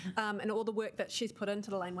today, and all the work that she's put into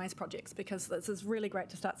the laneways projects, because this is really great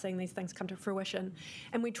to start seeing these things come to fruition.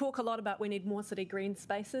 And we talk a lot about we need more city green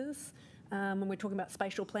spaces. When we're talking about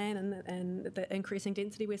spatial plan and the increasing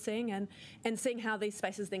density we're seeing, and seeing how these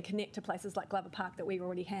spaces then connect to places like Glover Park that we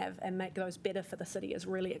already have and make those better for the city is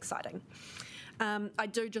really exciting. I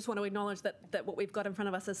do just want to acknowledge that what we've got in front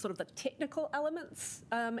of us is sort of the technical elements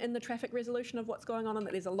in the traffic resolution of what's going on, and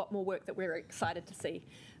that there's a lot more work that we're excited to see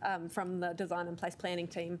from the design and place planning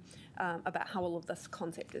team about how all of this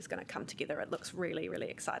concept is going to come together. It looks really, really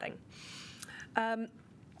exciting.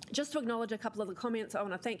 Just to acknowledge a couple of the comments, I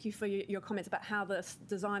want to thank you for your comments about how this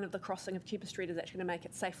design of the crossing of Cuba Street is actually going to make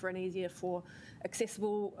it safer and easier for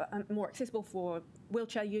more accessible for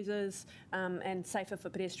wheelchair users and safer for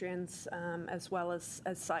pedestrians as well as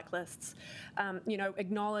cyclists. You know,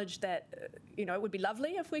 acknowledge that, you know, it would be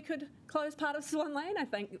lovely if we could close part of Swan Lane. I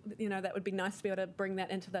think, you know, that would be nice to be able to bring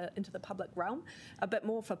that into the public realm a bit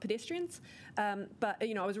more for pedestrians. But,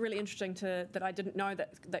 you know, it was really interesting that I didn't know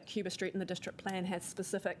that Cuba Street in the district plan has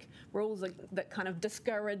specific rules that kind of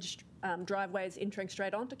discourage driveways entering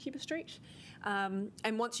straight onto Cuba Street. And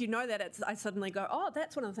once you know that, I suddenly go, oh,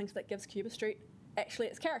 that's one of the things that gives Cuba Street actually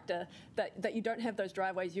its character, that you don't have those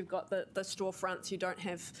driveways, you've got the storefronts, you don't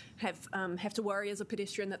have to worry as a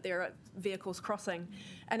pedestrian that there are vehicles crossing.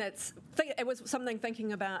 And it was something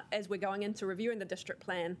thinking about as we're going into reviewing the district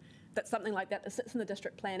plan, that something like that sits in the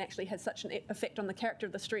district plan actually has such an effect on the character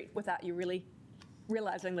of the street without you really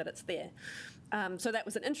realising that it's there. So that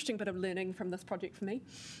was an interesting bit of learning from this project for me.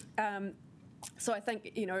 So I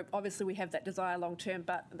think, you know, obviously we have that desire long term,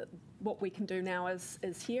 but what we can do now is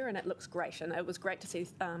here, and it looks great. And it was great to see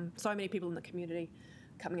so many people in the community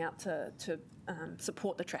coming out to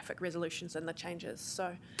support the traffic resolutions and the changes.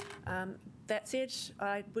 So that said,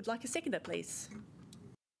 I would like a seconder, please.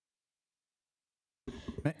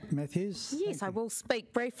 Matthews? Yes, I will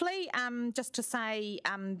speak briefly. Just to say,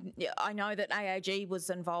 I know that AAG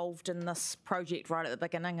was involved in this project right at the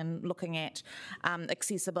beginning and looking at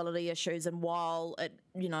accessibility issues, and while it,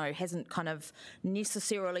 you know, hasn't kind of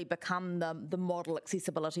necessarily become the model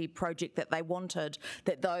accessibility project that they wanted,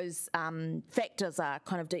 that those factors are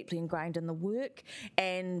kind of deeply ingrained in the work.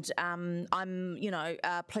 And I'm, you know,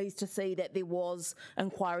 pleased to see that there was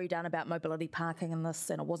inquiry done about mobility parking in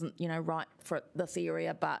this, and it wasn't, you know, right for this area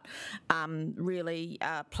area, but really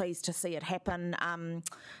pleased to see it happen.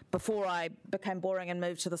 Before I became boring and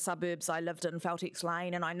moved to the suburbs, I lived in Feltex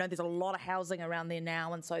Lane, and I know there's a lot of housing around there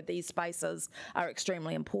now, and so these spaces are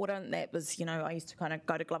extremely important. That was, I used to kind of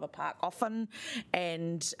go to Glover Park often,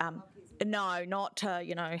 and no, not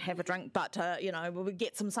to, have a drink, but to, we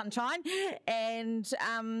get some sunshine. And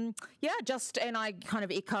and I kind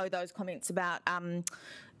of echo those comments about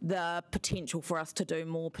the potential for us to do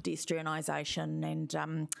more pedestrianisation,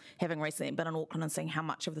 and having recently been in Auckland and seeing how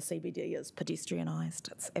much of the CBD is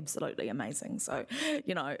pedestrianised, it's absolutely amazing. So,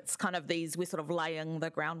 it's kind of we're sort of laying the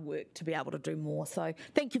groundwork to be able to do more. So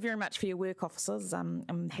thank you very much for your work, officers.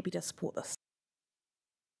 I'm happy to support this.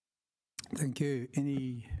 Thank you.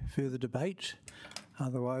 Any further debate?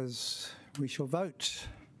 Otherwise, we shall vote.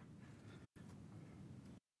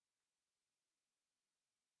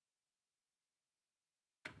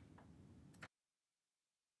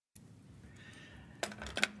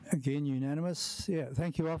 Again, unanimous. Yeah,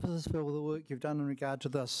 thank you, officers, for all the work you've done in regard to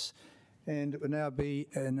this. And it would now be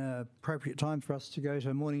an appropriate time for us to go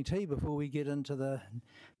to morning tea before we get into the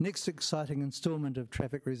next exciting instalment of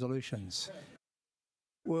traffic resolutions.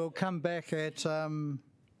 We'll come back at,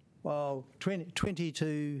 20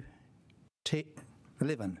 to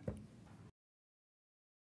 11.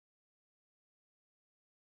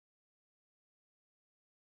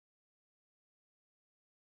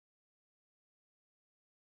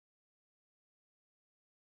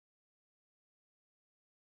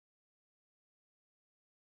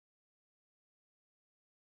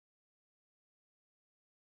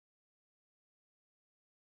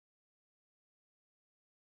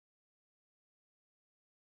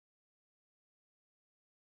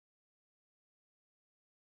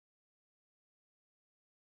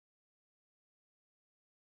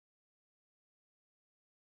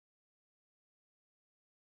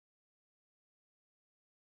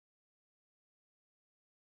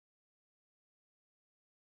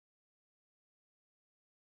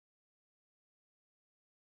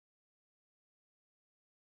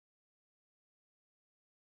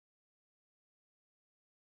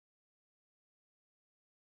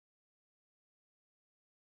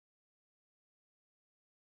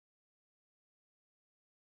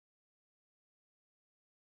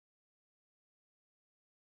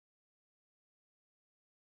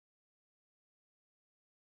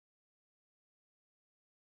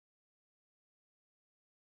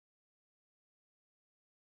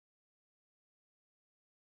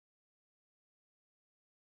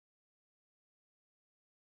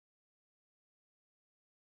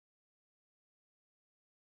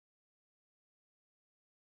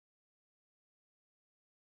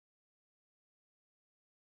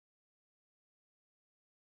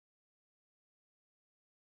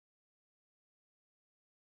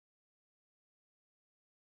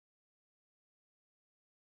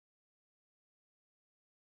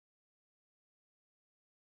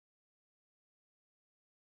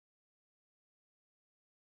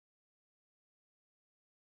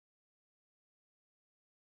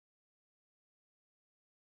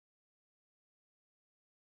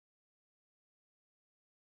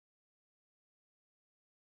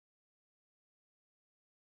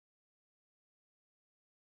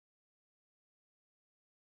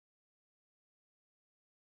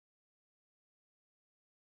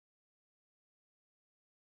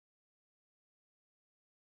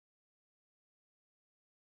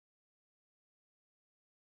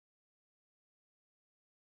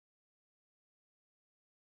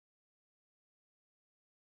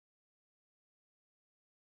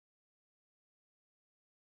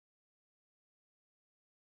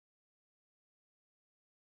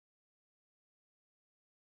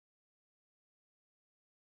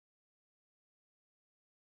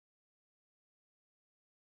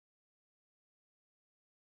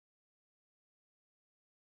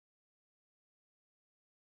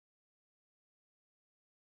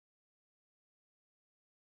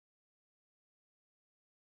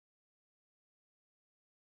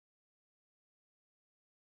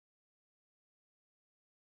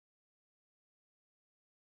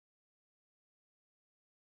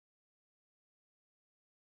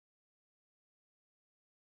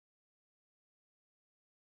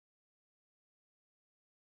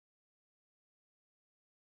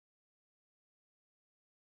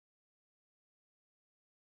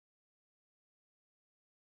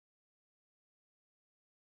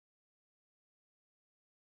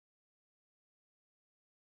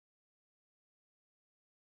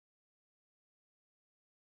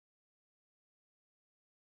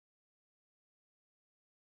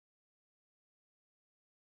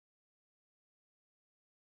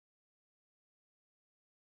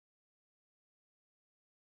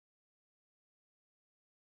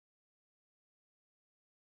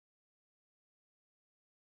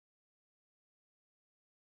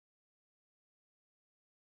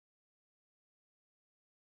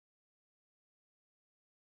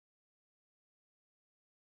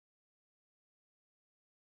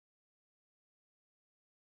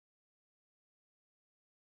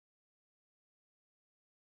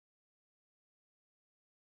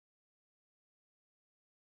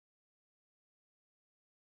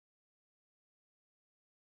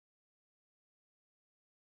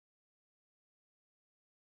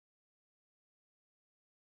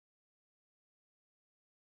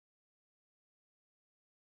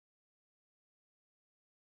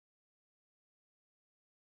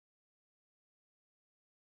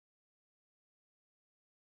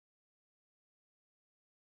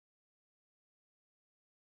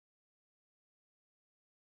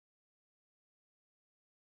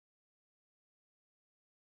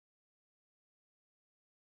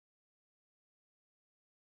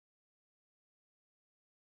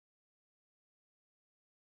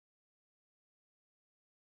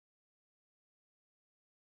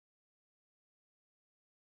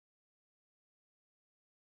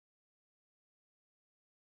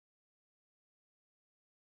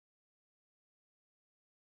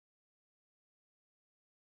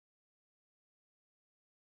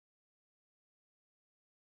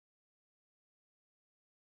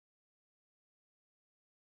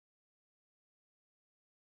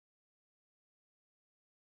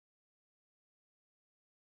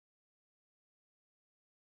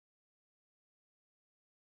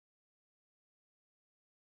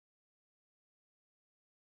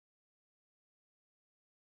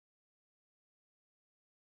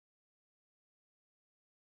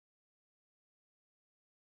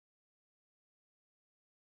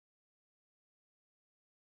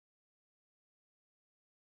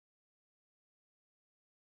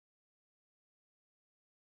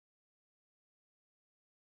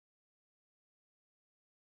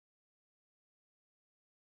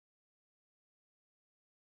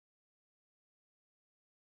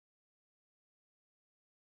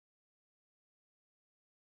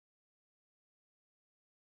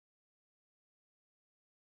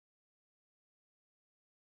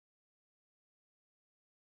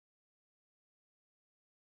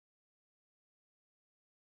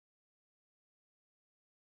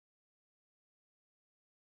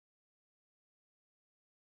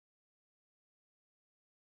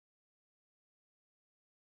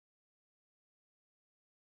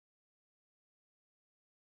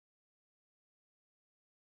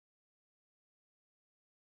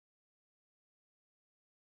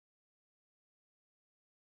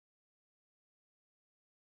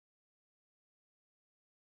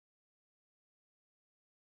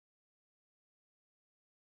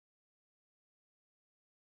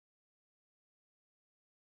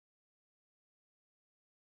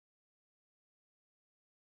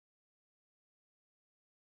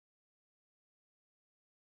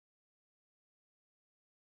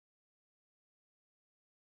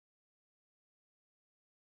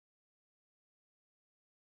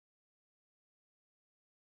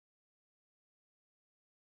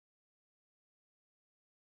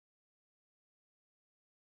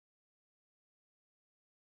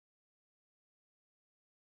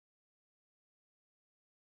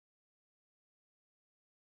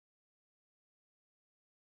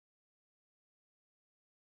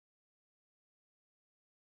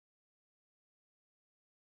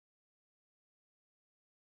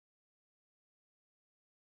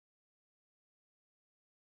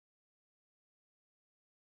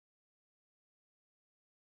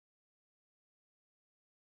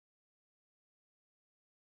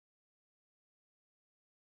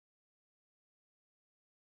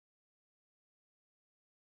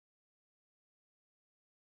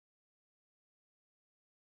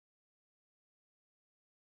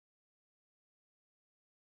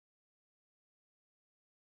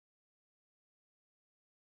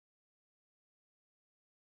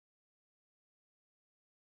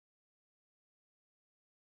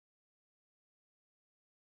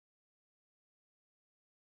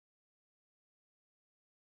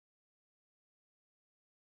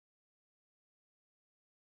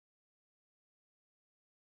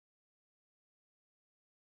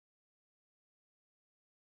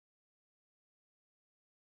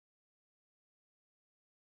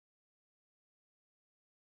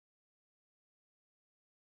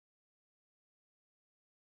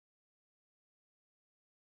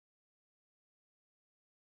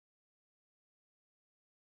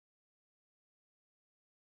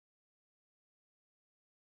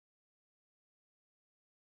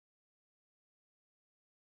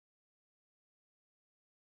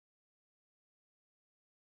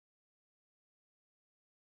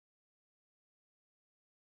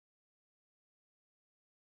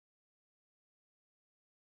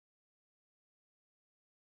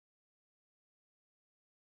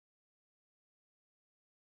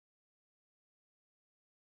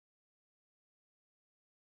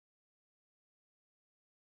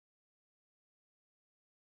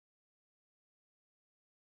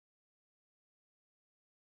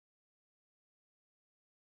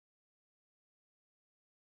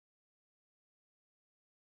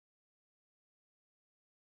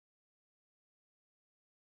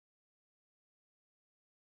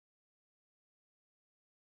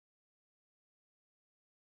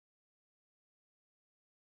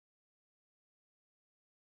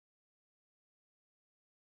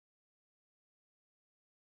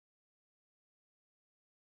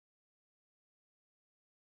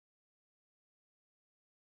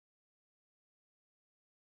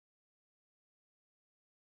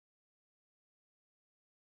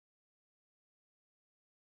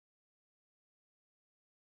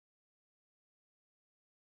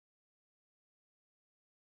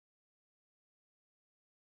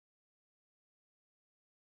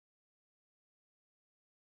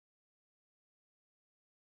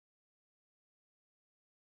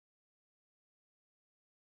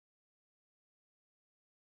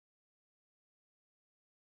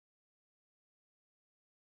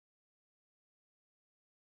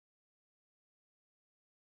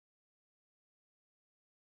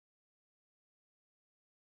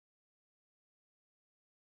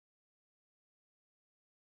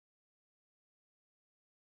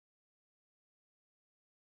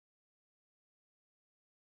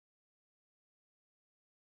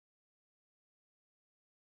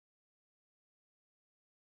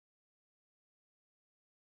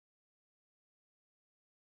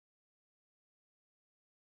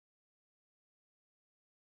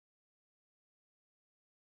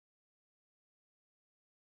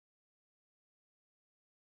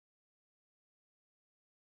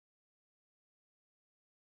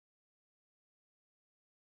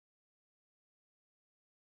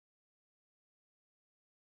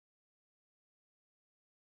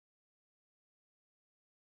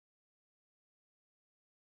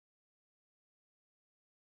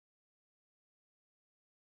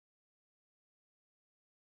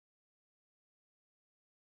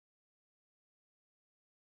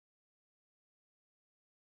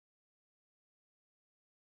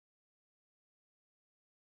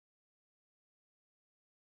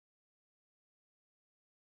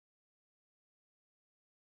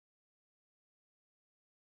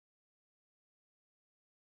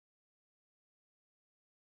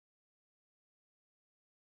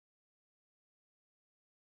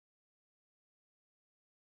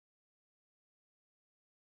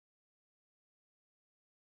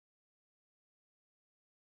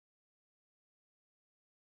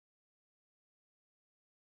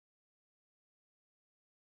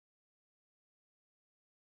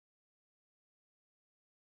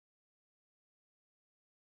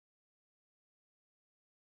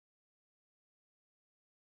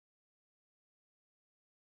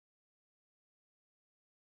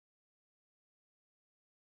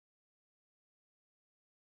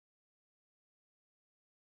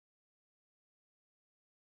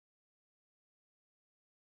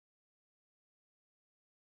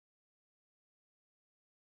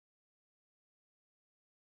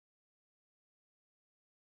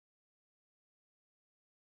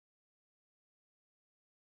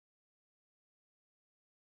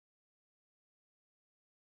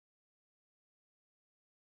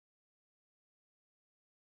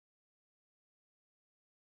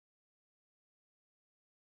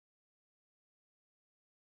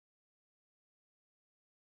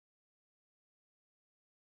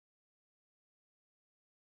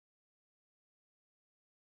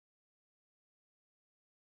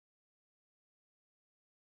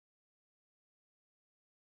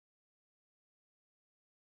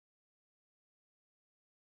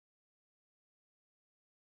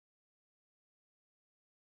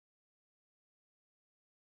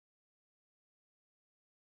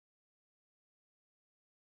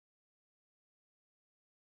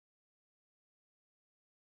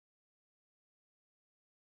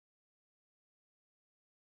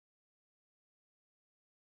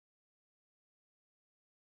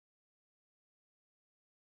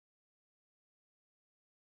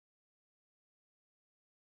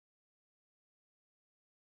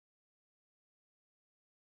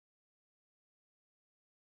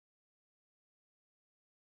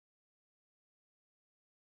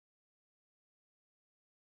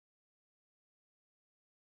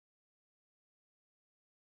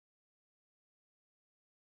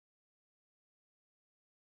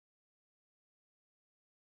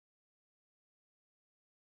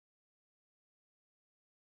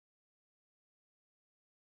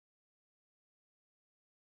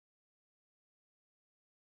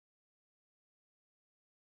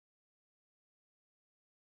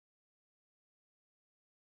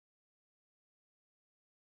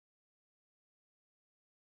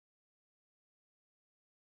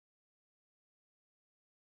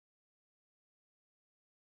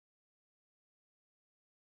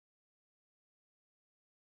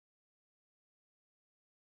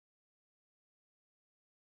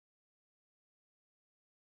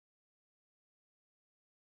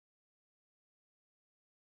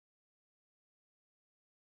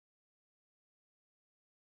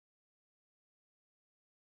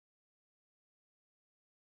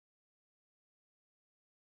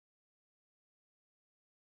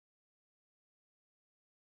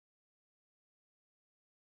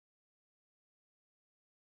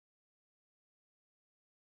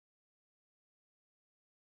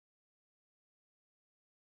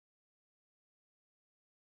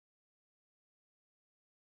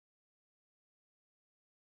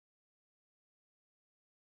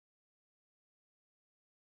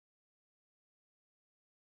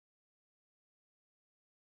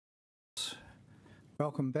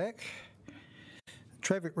 Welcome back.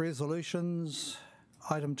 Traffic resolutions,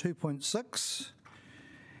 item 2.6.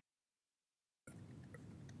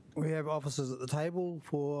 We have officers at the table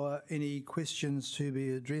for any questions to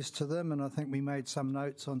be addressed to them, and I think we made some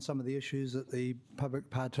notes on some of the issues that the public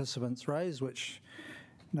participants raised, which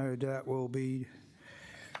no doubt will be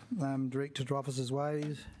directed to officers' way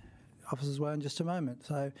in just a moment.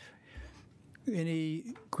 So,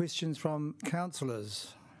 any questions from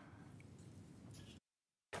councillors?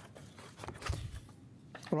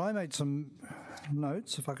 Well, I made some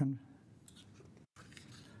notes, if I can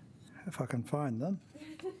find them.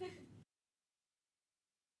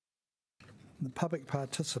 The public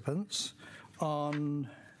participants on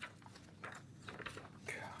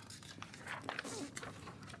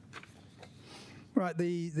right,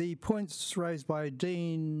 the points raised by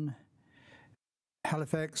Dean,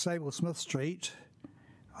 Halifax, Sable Smith Street.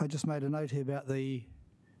 I just made a note here about the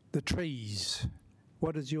trees.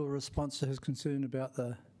 What is your response to his concern about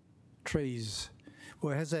the trees?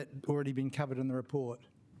 Or has that already been covered in the report?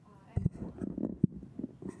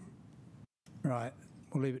 Right,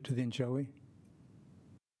 we'll leave it to then, shall we?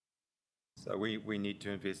 So we need to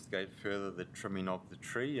investigate further the trimming of the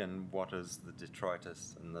tree and what is the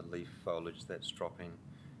detritus and the leaf foliage that's dropping,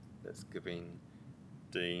 that's giving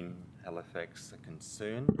Dean Halifax a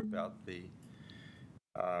concern about the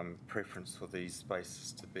preference for these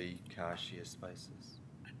spaces to be car share spaces.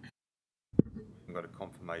 We've got a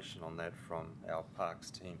confirmation on that from our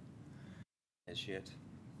parks team as yet.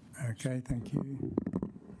 Okay, thank you.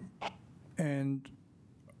 And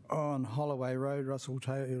on Holloway Road, Russell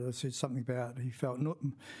Taylor said something about he felt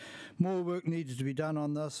more work needed to be done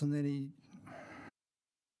on this, and then he...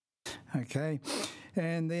 Okay.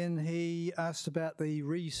 And then he asked about the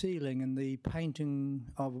resealing and the painting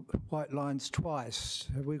of white lines twice.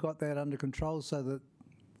 Have we got that under control so that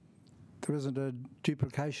there isn't a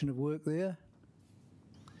duplication of work there?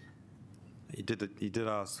 He did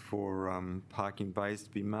ask for parking bays to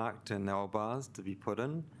be marked and L bars to be put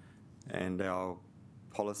in, and our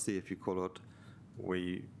policy, if you call it,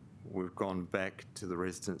 we've gone back to the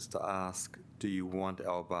residents to ask, do you want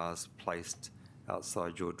L bars placed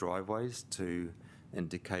outside your driveways to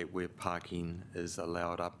indicate where parking is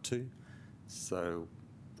allowed up to? So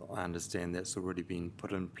I understand that's already been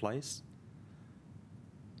put in place.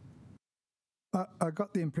 I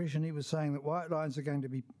got the impression he was saying that white lines are going to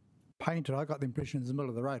be painted. I got the impression it's in the middle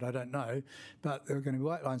of the road, I don't know, but there are going to be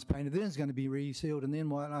white lines painted, then it's going to be resealed, and then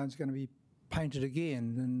white lines are going to be painted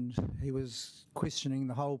again, and he was questioning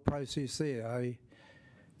the whole process there.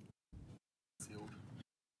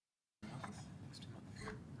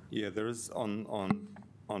 Yeah, there is on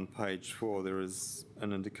page 4, there is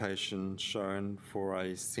an indication shown for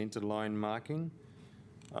a centre line marking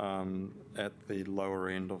at the lower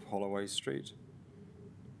end of Holloway Street.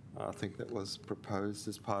 I think that was proposed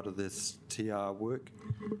as part of this TR work.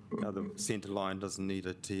 Now, the centre line doesn't need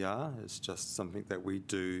a TR, it's just something that we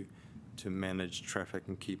do to manage traffic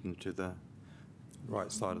and keep them to the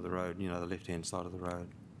right side of the road, the left-hand side of the road.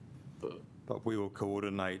 But we will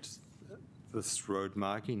coordinate this road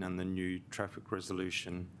marking and the new traffic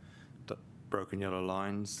resolution, broken yellow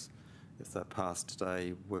lines, if they're passed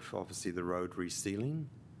today, with obviously the road resealing.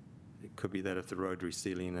 It could be that if the road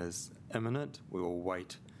resealing is imminent, we will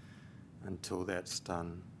wait until that's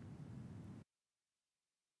done.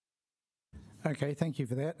 Okay, thank you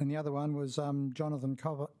for that. And the other one was Jonathan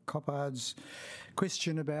Coppard's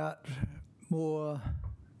question about more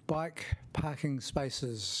bike parking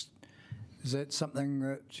spaces. Is that something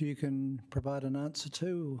that you can provide an answer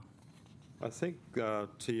to? I think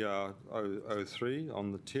TR03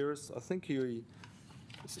 on the terrace, I think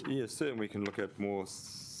certainly we can look at more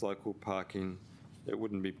cycle parking. It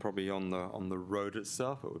wouldn't be probably on the road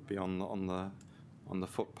itself, it would be on the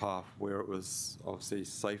footpath where it was obviously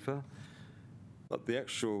safer. But the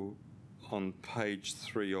actual, on page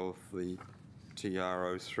 3 of the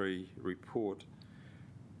TR03 report,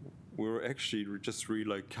 we're actually just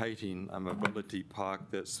relocating a mobility park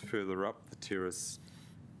that's further up the terrace,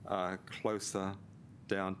 closer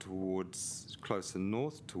down closer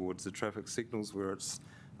north towards the traffic signals where it's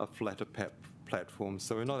a flatter platform.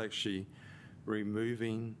 So we're not actually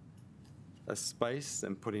removing a space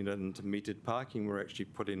and putting it into metered parking, we're actually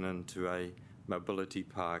putting it into a mobility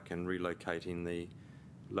park and relocating the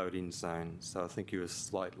loading zone. So I think you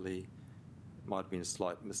might have been a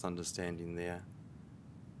slight misunderstanding there.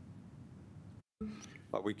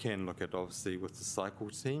 But we can look at, obviously, with the cycle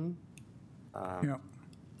team,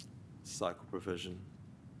 cycle provision,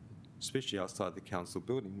 especially outside the council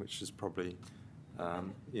building, which is probably,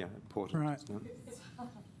 important. Right.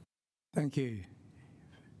 Thank you.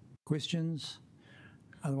 Questions?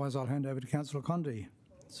 Otherwise, I'll hand over to Councillor Condi.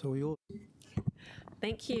 So we all.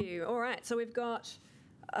 Thank you. All right, so we've got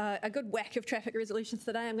a good whack of traffic resolutions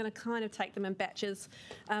today. I'm going to kind of take them in batches.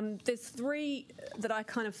 There's three that I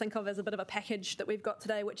kind of think of as a bit of a package that we've got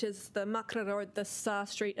today, which is the Makara Road, the Star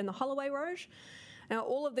Street and the Holloway Road. Now,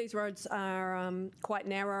 all of these roads are quite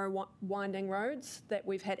narrow, winding roads that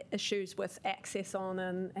we've had issues with access on,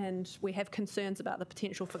 and we have concerns about the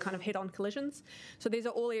potential for kind of head-on collisions. So these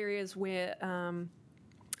are all areas where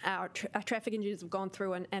our traffic engineers have gone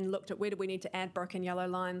through and looked at where do we need to add broken yellow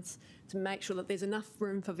lines to make sure that there's enough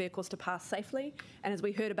room for vehicles to pass safely. And as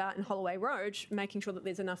we heard about in Holloway Road, making sure that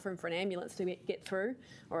there's enough room for an ambulance to get through,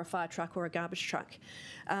 or a fire truck or a garbage truck.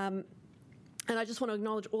 And I just want to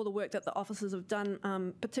acknowledge all the work that the officers have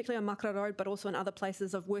done, particularly on Makara Road, but also in other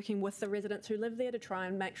places, of working with the residents who live there to try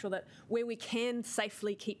and make sure that where we can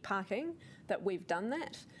safely keep parking, that we've done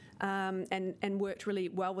that. And worked really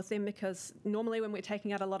well with them, because normally when we're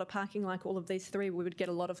taking out a lot of parking like all of these three, we would get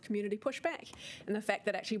a lot of community pushback. And the fact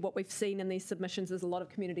that actually what we've seen in these submissions is a lot of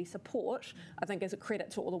community support, I think is a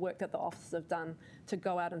credit to all the work that the officers have done to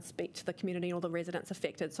go out and speak to the community and all the residents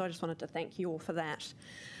affected. So I just wanted to thank you all for that.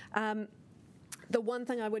 The one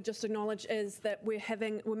thing I would just acknowledge is that we're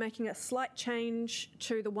making a slight change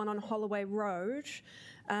to the one on Holloway Road.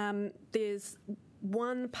 There's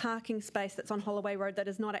one parking space that's on Holloway Road that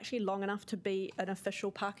is not actually long enough to be an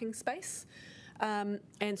official parking space. And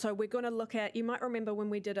so we're going to look at, you might remember when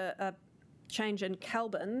we did a change in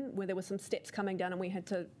Kelburn, where there were some steps coming down and we had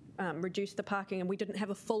to reduce the parking, and we didn't have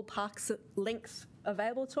a full park length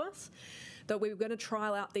available to us, that we were going to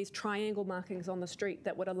trial out these triangle markings on the street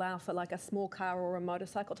that would allow for like a small car or a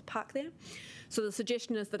motorcycle to park there. So the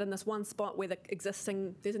suggestion is that in this one spot where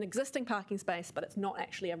there's an existing parking space, but it's not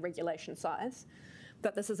actually a regulation size,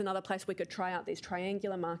 that this is another place we could try out these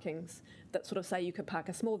triangular markings that sort of say you could park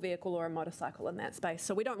a small vehicle or a motorcycle in that space.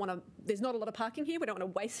 So we don't want to, there's not a lot of parking here, we don't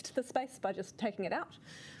want to waste the space by just taking it out.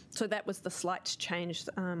 So that was the slight change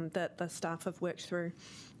that the staff have worked through.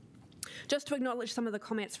 Just to acknowledge some of the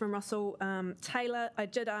comments from Russell Taylor, I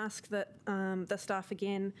did ask that the staff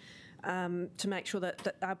again to make sure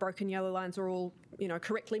that our broken yellow lines are all,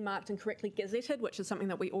 correctly marked and correctly gazetted, which is something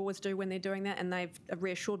that we always do when they're doing that, and they've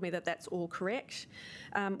reassured me that that's all correct.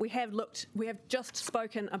 We have just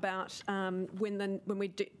spoken about when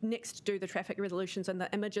we next do the traffic resolutions and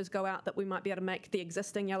the images go out, that we might be able to make the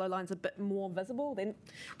existing yellow lines a bit more visible.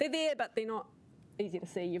 They're there, but they're not easy to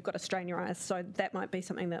see. You've got to strain your eyes, so that might be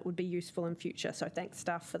something that would be useful in future. So thanks,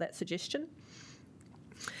 staff, for that suggestion.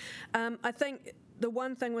 I think the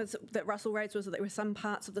one thing that Russell raised was that there were some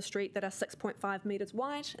parts of the street that are 6.5 metres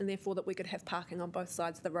wide, and therefore that we could have parking on both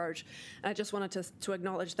sides of the road. And I just wanted to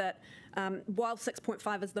acknowledge that while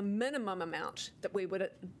 6.5 is the minimum amount that we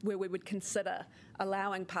would consider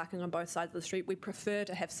allowing parking on both sides of the street, we prefer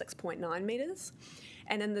to have 6.9 metres.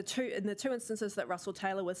 And in the two instances that Russell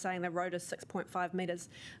Taylor was saying the road is 6.5 metres,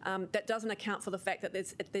 that doesn't account for the fact that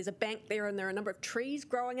there's a bank there and there are a number of trees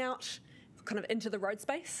growing out kind of into the road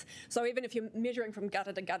space. So even if you're measuring from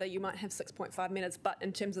gutter to gutter, you might have 6.5 metres, but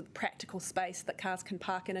in terms of the practical space that cars can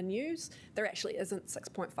park in and use, there actually isn't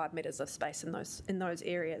 6.5 metres of space in those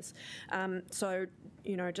areas. So,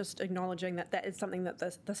 just acknowledging that is something that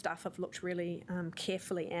the staff have looked really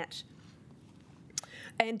carefully at.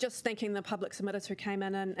 And just thanking the public submitters who came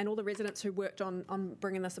in and all the residents who worked on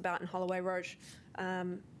bringing this about in Holloway Road.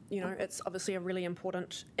 It's obviously a really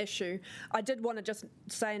important issue. I did want to just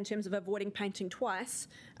say, in terms of avoiding painting twice,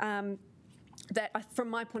 that from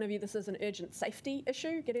my point of view, this is an urgent safety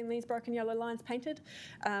issue, getting these broken yellow lines painted,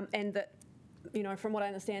 and that, from what I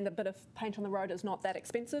understand, a bit of paint on the road is not that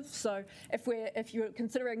expensive. So if you're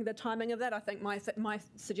considering the timing of that, I think my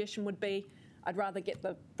suggestion would be, I'd rather get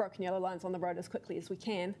the broken yellow lines on the road as quickly as we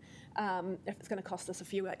can. If it's going to cost us a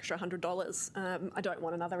few extra $100, I don't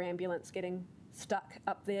want another ambulance getting stuck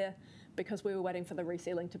up there because we were waiting for the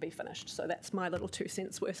resealing to be finished. So that's my little 2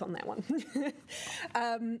 cents worth on that one.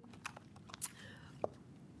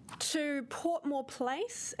 To Portmore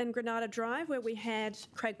Place and Granada Drive, where we had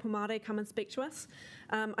Craig Pomare come and speak to us.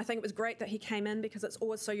 I think it was great that he came in, because it's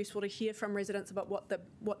always so useful to hear from residents about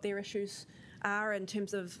what their issues are in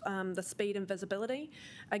terms of the speed and visibility.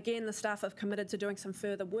 Again, the staff have committed to doing some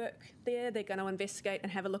further work there. They're going to investigate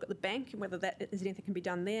and have a look at the bank and whether anything can be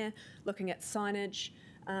done there, looking at signage.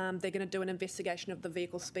 They're going to do an investigation of the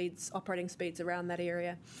vehicle speeds, operating speeds around that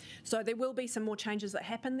area. So there will be some more changes that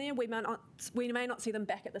happen there. We may not see them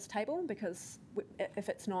back at this table, because if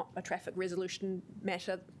it's not a traffic resolution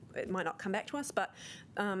matter, it might not come back to us. But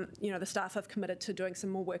the staff have committed to doing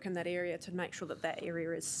some more work in that area to make sure that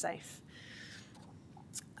area is safe.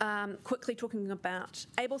 quickly talking about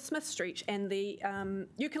Abel Smith Street and the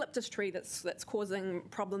eucalyptus tree that's causing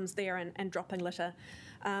problems there and dropping litter.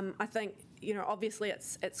 I think, obviously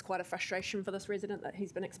it's quite a frustration for this resident that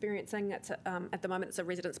he's been experiencing. It's at the moment it's a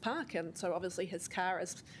residence park, and so obviously his car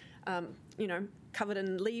is, covered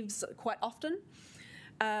in leaves quite often.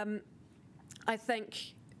 I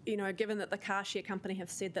think, given that the car share company have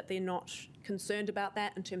said that they're not concerned about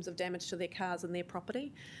that in terms of damage to their cars and their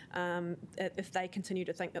property, if they continue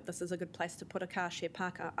to think that this is a good place to put a car share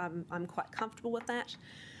park, I'm quite comfortable with that.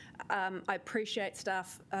 I appreciate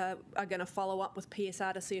staff are going to follow up with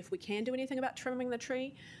PSR to see if we can do anything about trimming the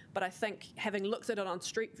tree, but I think having looked at it on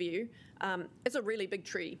Street View, it's a really big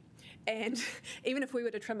tree. And even if we were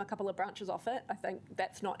to trim a couple of branches off it, I think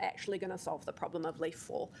that's not actually going to solve the problem of leaf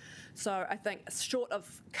fall. So I think short of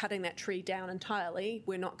cutting that tree down entirely,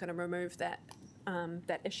 we're not going to remove that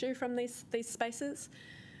issue from these spaces.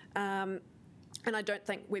 And I don't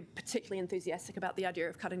think we're particularly enthusiastic about the idea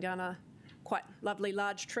of cutting down a quite lovely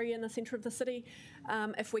large tree in the centre of the city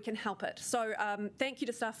if we can help it. So thank you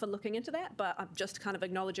to staff for looking into that, but I'm just kind of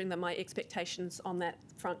acknowledging that my expectations on that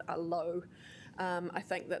front are low. I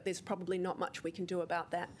think that there's probably not much we can do about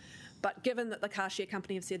that. But given that the car share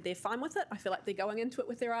company have said they're fine with it, I feel like they're going into it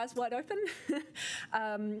with their eyes wide open.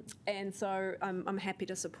 And so I'm happy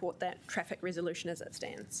to support that traffic resolution as it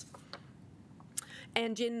stands.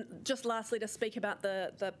 And Jen, just lastly to speak about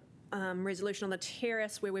the resolution on the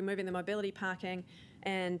terrace where we're moving the mobility parking,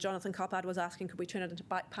 and Jonathan Coppard was asking could we turn it into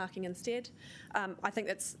bike parking instead. I think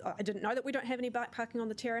I didn't know that we don't have any bike parking on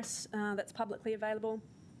the terrace that's publicly available.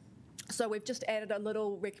 So we've just added a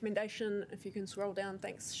little recommendation, if you can scroll down,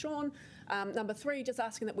 thanks Sean. Number 3, just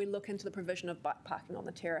asking that we look into the provision of bike parking on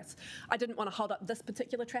the terrace. I didn't want to hold up this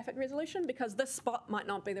particular traffic resolution because this spot might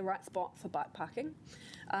not be the right spot for bike parking.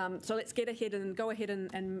 So let's get ahead and go ahead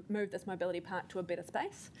and move this mobility park to a better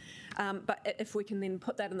space. But if we can then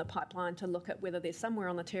put that in the pipeline to look at whether there's somewhere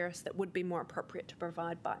on the terrace that would be more appropriate to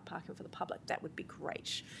provide bike parking for the public, that would be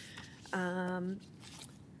great.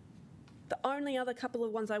 The only other couple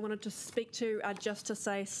of ones I wanted to speak to are just to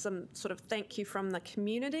say some sort of thank you from the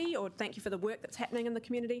community, or thank you for the work that's happening in the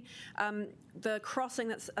community. The crossing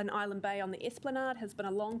that's in Island Bay on the Esplanade has been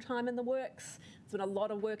a long time in the works. There's been a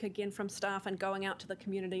lot of work again from staff and going out to the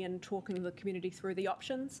community and talking to the community through the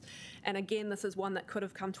options. And again, this is one that could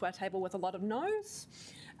have come to our table with a lot of no's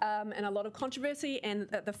and a lot of controversy, and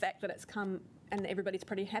the fact that it's come and everybody's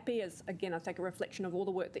pretty happy is, again, I think a reflection of all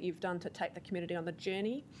the work that you've done to take the community on the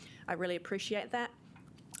journey. I really appreciate that.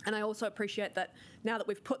 And I also appreciate that now that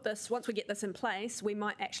we've put this, once we get this in place, we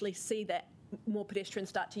might actually see that more pedestrians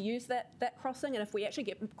start to use that crossing. And if we actually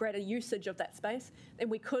get greater usage of that space, then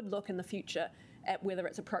we could look in the future at whether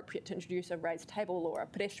it's appropriate to introduce a raised table or a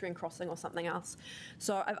pedestrian crossing or something else.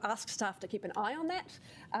 So I've asked staff to keep an eye on that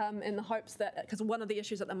in the hopes that, because one of the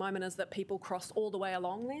issues at the moment is that people cross all the way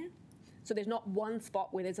along there. So there's not one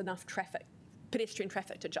spot where there's enough traffic, pedestrian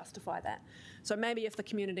traffic, to justify that. So maybe if the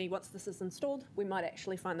community, once this is installed, we might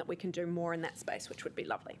actually find that we can do more in that space, which would be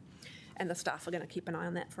lovely. And the staff are going to keep an eye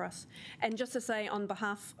on that for us. And just to say on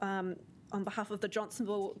behalf of the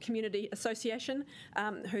Johnsonville Community Association,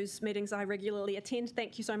 whose meetings I regularly attend,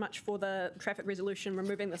 thank you so much for the traffic resolution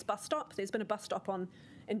removing this bus stop. There's been a bus stop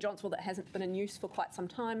in Johnsonville that hasn't been in use for quite some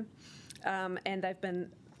time, and they've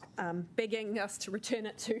been begging us to return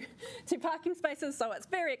it to parking spaces, so it's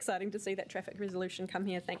very exciting to see that traffic resolution come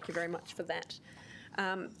here. Thank you very much for that.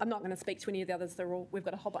 I'm not going to speak to any of the others. We've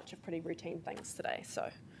got a whole bunch of pretty routine things today,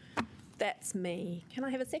 so that's me. Can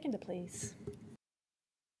I have a seconder, please?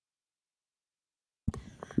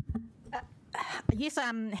 Yes,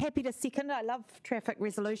 I'm happy to second. I love traffic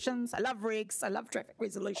resolutions. I love regs. I love traffic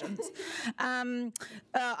resolutions.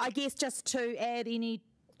 I guess just to add,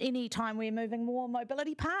 any time we're moving more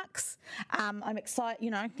mobility parks, I'm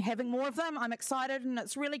excited, having more of them, I'm excited, and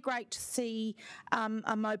it's really great to see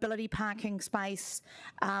a mobility parking space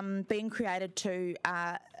being created to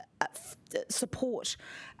support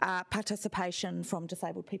participation from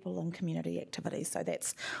disabled people in community activities. So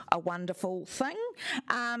that's a wonderful thing.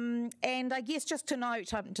 And I guess just to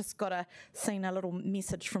note, I've just seen a little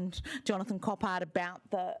message from Jonathan Coppard about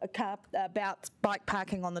about bike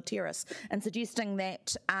parking on the terrace, and suggesting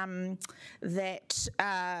that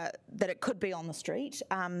that it could be on the street,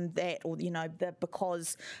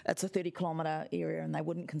 because it's a 30-kilometre area and they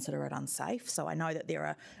wouldn't consider it unsafe. So I know that there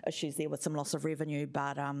are issues there with some loss of revenue,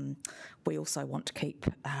 but we also want to keep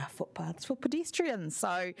footpaths for pedestrians.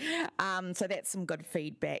 So so that's some good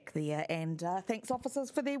feedback there. And thanks,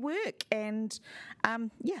 officers, for their work. And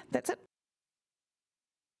yeah, that's it.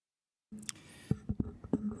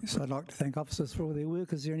 So I'd like to thank officers for all their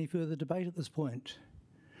work. Is there any further debate at this point?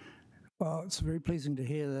 Well, it's very pleasing to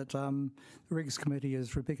hear that the Regs Committee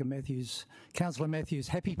is Councillor Matthews'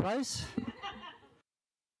 happy place.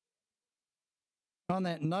 On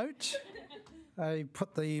that note, I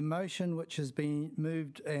put the motion which has been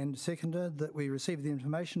moved and seconded that we receive the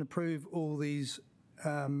information, approve all these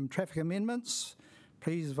traffic amendments.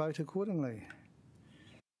 Please vote accordingly.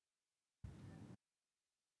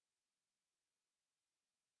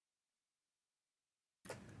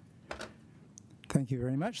 Thank you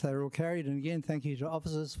very much. They're all carried. And again, thank you to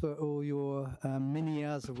officers for all your many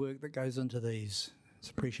hours of work that goes into these. It's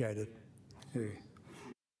appreciated. Yeah.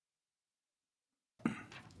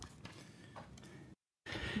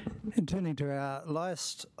 And turning to our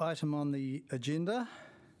last item on the agenda,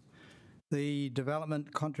 the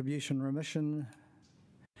Development Contribution Remission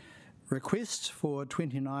request for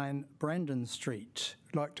 29 Brandon Street.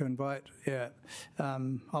 I'd like to invite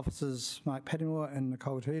officers Mike Paddymore and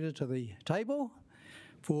Nicole Tuita to the table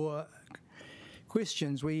for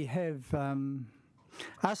questions. We have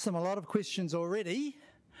asked them a lot of questions already,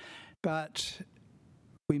 but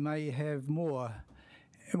we may have more.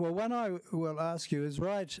 Well, one I will ask you is,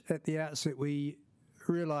 right at the outset we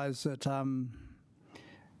realise that a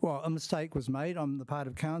mistake was made on the part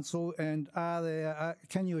of council, and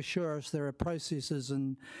can you assure us there are processes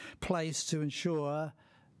in place to ensure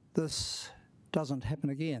this doesn't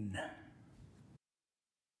happen again?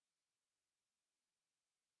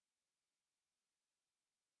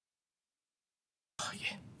 Oh,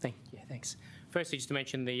 thanks. Firstly, just to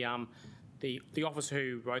mention the officer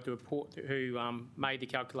who wrote the report, who made the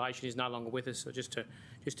calculation, is no longer with us. So just to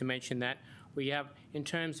mention that, we have, in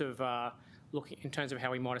terms of how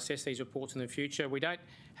we might assess these reports in the future, we don't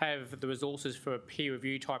have the resources for a peer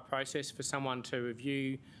review type process for someone to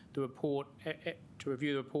review the report, and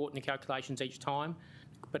the calculations each time.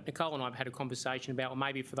 But Nicole and I have had a conversation about, well,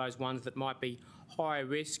 maybe for those ones that might be higher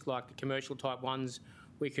risk, like the commercial type ones,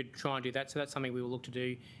 we could try and do that. So that's something we will look to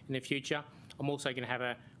do in the future. I'm also going to have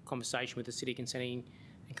a conversation with the City Consenting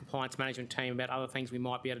and Compliance Management team about other things we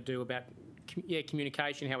might be able to do about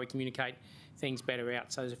communication, how we communicate things better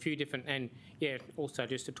out. So there's a few different, and also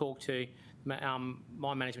just to talk to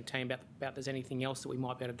my management team about if there's anything else that we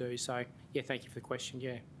might be able to do. So thank you for the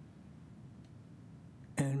question.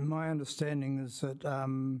 And my understanding is that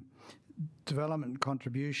development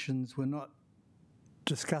contributions were not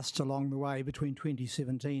discussed along the way between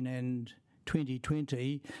 2017 and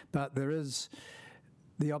 2020, but there is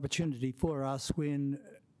the opportunity for us when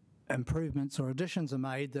improvements or additions are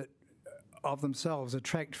made that of themselves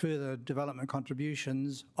attract further development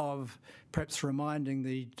contributions, of perhaps reminding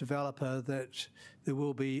the developer that there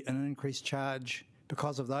will be an increased charge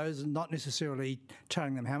because of those, and not necessarily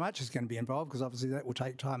telling them how much is going to be involved, because obviously that will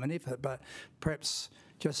take time and effort, but perhaps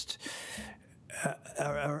just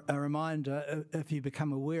a reminder, if you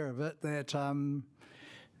become aware of it, that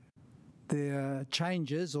their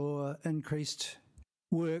changes or increased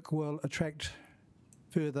work will attract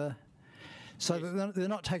further, so that they're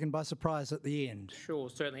not taken by surprise at the end. Sure,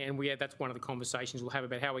 certainly, and that's one of the conversations we'll have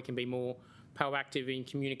about how we can be more proactive in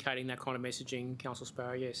communicating that kind of messaging, Councillor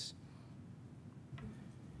Sparrow, yes.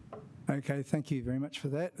 Okay, thank you very much for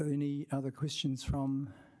that. Any other questions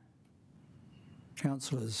from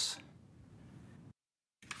councillors?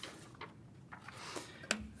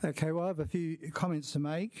 Okay, well, I have a few comments to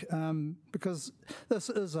make because this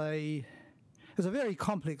is a very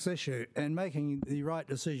complex issue, and making the right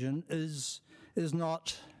decision is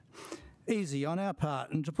not easy on our part.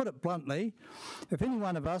 And to put it bluntly, if any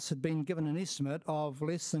one of us had been given an estimate of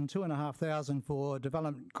less than $2,500 for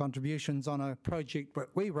development contributions on a project that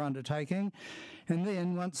we were undertaking, and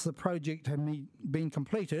then once the project had been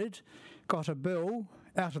completed, got a bill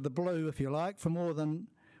out of the blue, if you like, for more than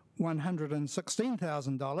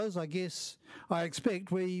 $116,000, I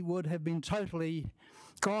expect we would have been totally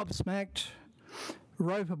gobsmacked,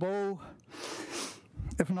 ropeable,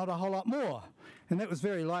 if not a whole lot more. And that was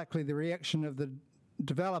very likely the reaction of the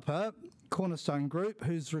developer, Cornerstone Group,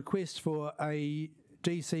 whose request for a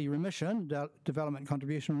DC remission, development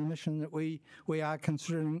contribution remission, that we are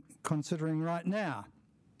considering right now.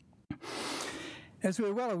 As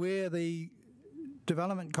we're well aware, the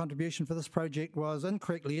development contribution for this project was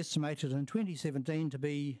incorrectly estimated in 2017 to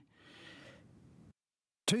be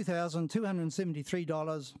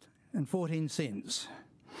 $2,273.14.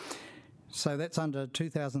 So that's under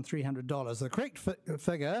 $2,300. The correct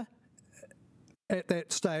figure at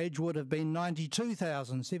that stage would have been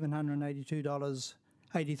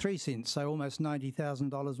 $92,782.83, so almost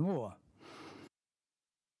 $90,000 more.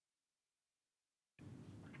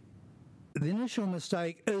 The initial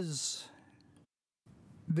mistake is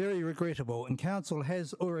very regrettable, and Council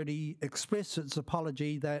has already expressed its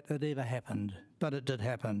apology that it ever happened, but it did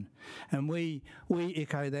happen, and we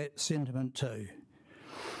echo that sentiment too.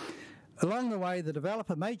 Along the way, the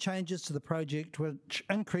developer made changes to the project which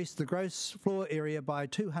increased the gross floor area by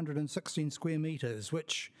 216 square metres,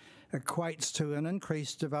 which equates to an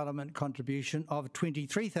increased development contribution of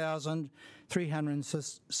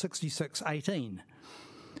 $23,366.18.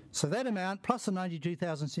 So that amount plus the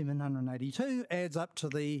 $92,782 adds up to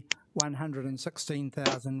the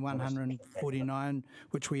 $116,149,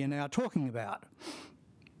 which we are now talking about.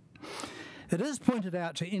 It is pointed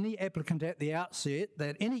out to any applicant at the outset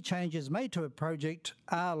that any changes made to a project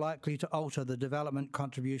are likely to alter the development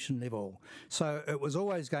contribution level. So it was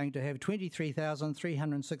always going to have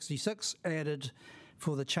 $23,366 added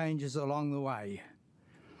for the changes along the way.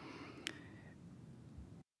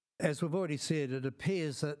 As we've already said, it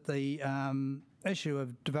appears that the issue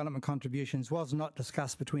of development contributions was not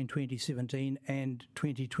discussed between 2017 and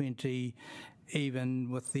 2020,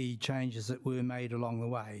 even with the changes that were made along the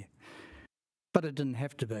way. But it didn't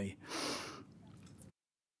have to be.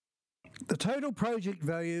 The total project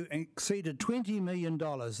value exceeded $20 million.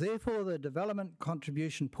 Therefore, the development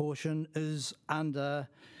contribution portion is under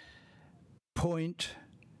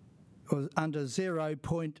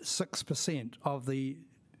 0.6% of the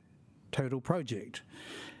total project.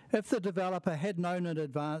 If the developer had known in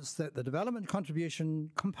advance that the development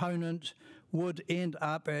contribution component would end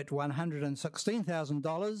up at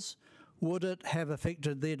 $116,000, would it have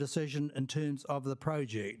affected their decision in terms of the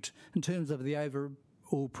project, in terms of the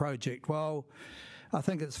overall project? Well, I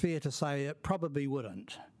think it's fair to say it probably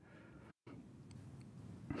wouldn't.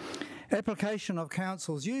 Application of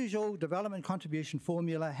Council's usual development contribution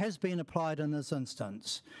formula has been applied in this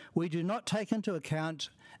instance. We do not take into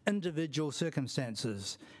account individual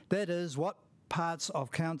circumstances. That is, what parts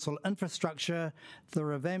of Council infrastructure the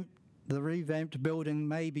revamped building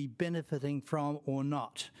may be benefiting from or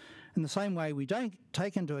not. In the same way, we don't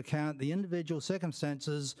take into account the individual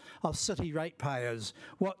circumstances of city ratepayers,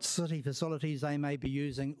 what city facilities they may be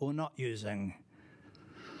using or not using.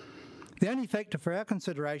 The only factor for our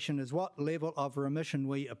consideration is what level of remission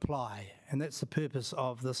we apply, and that's the purpose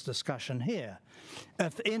of this discussion here,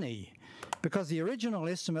 if any, because the original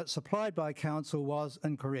estimate supplied by Council was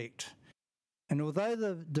incorrect. And although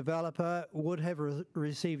the developer would have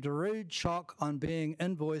received a rude shock on being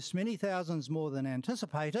invoiced many thousands more than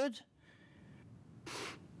anticipated,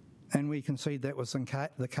 and we concede that was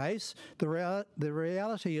the case, the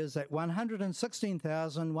reality is that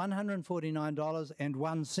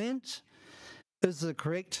 $116,149.01 is the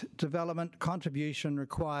correct development contribution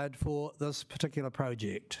required for this particular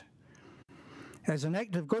project. As an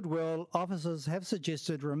act of goodwill, officers have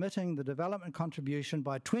suggested remitting the development contribution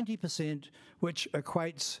by 20%, which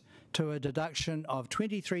equates to a deduction of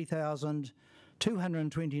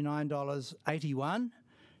 $23,229.81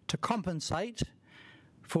 to compensate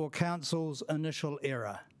for Council's initial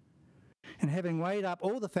error. And having weighed up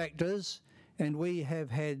all the factors, and we have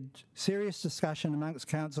had serious discussion amongst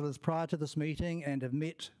councillors prior to this meeting and have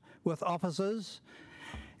met with officers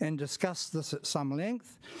and discussed this at some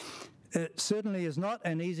length, it certainly is not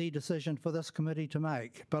an easy decision for this committee to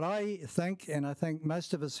make, but I think, and I think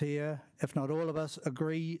most of us here, if not all of us,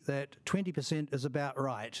 agree that 20% is about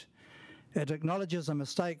right. It acknowledges a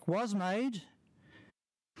mistake was made,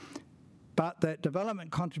 but that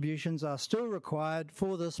development contributions are still required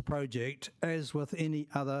for this project, as with any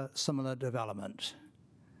other similar development.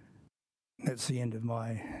 That's the end of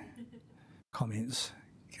my comments.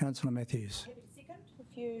 Councillor Matthews.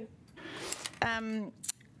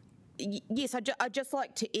 Yes, I'd just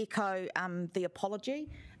like to echo the apology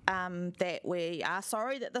that we are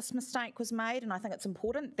sorry that this mistake was made, and I think it's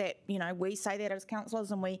important that, you know, we say that as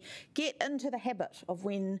councillors and we get into the habit of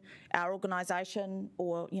when our organisation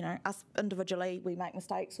or, you know, us individually, we make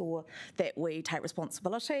mistakes, or that we take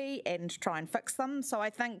responsibility and try and fix them. So I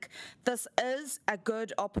think this is a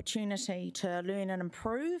good opportunity to learn and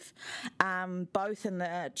improve, both in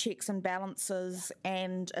the checks and balances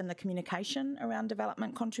and in the communication around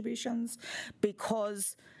development contributions,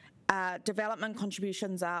 because development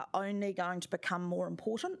contributions are only going to become more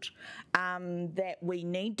important, that we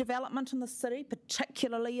need development in the city,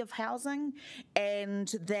 particularly of housing,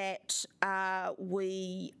 and that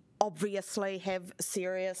we obviously have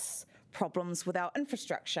serious problems with our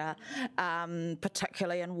infrastructure,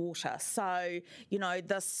 particularly in water. So, you know,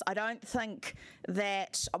 this, I don't think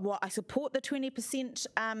that, well, I support the 20%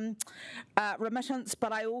 remittance,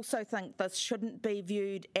 but I also think this shouldn't be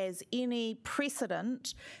viewed as any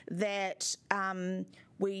precedent that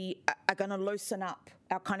we are going to loosen up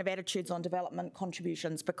our kind of attitudes on development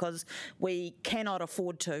contributions, because we cannot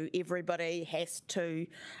afford to. Everybody has to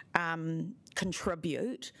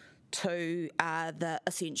contribute to the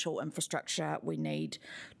essential infrastructure we need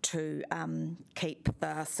to keep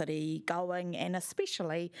the city going, and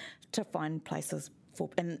especially to find places for,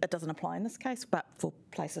 and it doesn't apply in this case, but for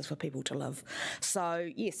places for people to live. So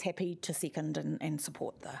yes, happy to second and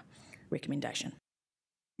support the recommendation.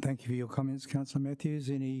 Thank you for your comments, Councillor Matthews.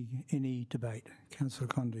 Any debate? Councillor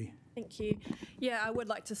Condry. Thank you. Yeah, I would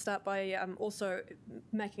like to start by also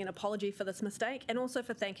making an apology for this mistake, and also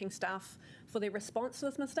for thanking staff for their response to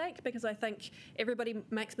this mistake, because I think everybody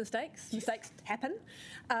makes mistakes. Mistakes happen.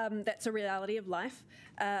 That's a reality of life,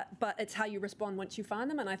 but it's how you respond once you find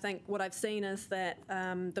them. And I think what I've seen is that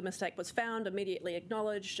the mistake was found, immediately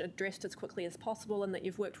acknowledged, addressed as quickly as possible, and that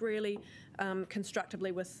you've worked really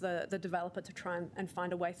constructively with the developer to try and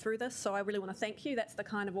find a way through this. So I really want to thank you. That's the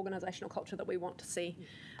kind of organisational culture that we want to see.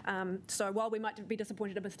 So while we might be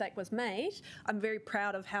disappointed a mistake was made, I'm very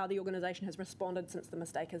proud of how the organisation has responded since the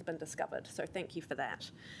mistake has been discovered. So thank you for that.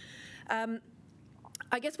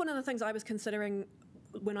 I guess one of the things I was considering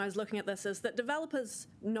when I was looking at this is that developers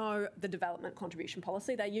know the development contribution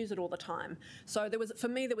policy. They use it all the time. So for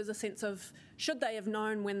me, there was a sense of, should they have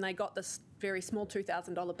known when they got this very small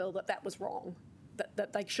 $2,000 bill that was wrong?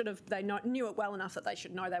 That they should have, knew it well enough that they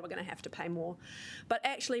should know they were going to have to pay more. But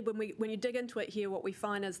actually, when you dig into it here, what we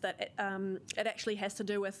find is that it actually has to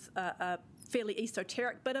do with a fairly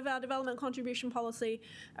esoteric bit of our development contribution policy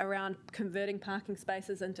around converting parking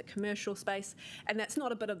spaces into commercial space, and that's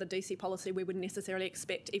not a bit of the DC policy we would necessarily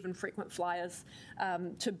expect even frequent flyers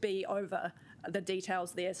to be over the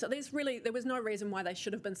details there. So there was no reason why they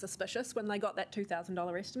should have been suspicious when they got that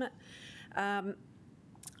 $2,000 estimate.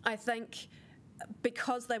 I think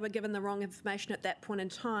because they were given the wrong information at that point in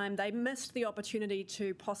time, they missed the opportunity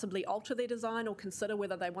to possibly alter their design or consider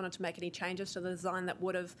whether they wanted to make any changes to the design that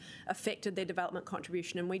would have affected their development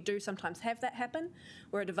contribution. And we do sometimes have that happen,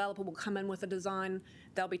 where a developer will come in with a design,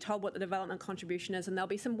 they'll be told what the development contribution is, and there'll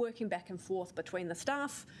be some working back and forth between the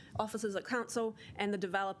staff, officers at council, and the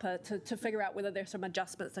developer to figure out whether there's some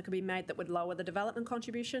adjustments that could be made that would lower the development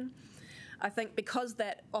contribution. I think because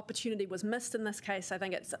that opportunity was missed in this case, I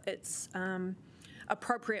think it's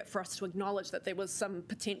appropriate for us to acknowledge that there was some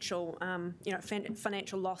potential,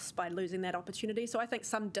 financial loss by losing that opportunity. So I think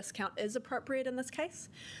some discount is appropriate in this case.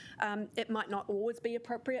 It might not always be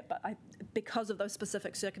appropriate, but because of those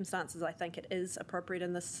specific circumstances, I think it is appropriate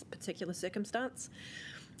in this particular circumstance.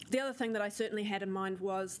 The other thing that I certainly had in mind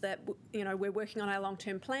was that, we're working on our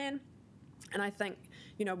long-term plan, and I think,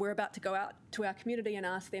 we're about to go out to our community and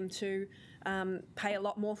ask them to pay a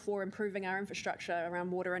lot more for improving our infrastructure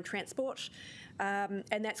around water and transport.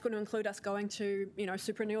 And that's going to include us going to,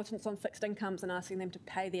 superannuitants on fixed incomes and asking them to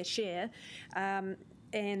pay their share.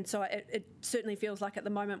 And so it certainly feels like at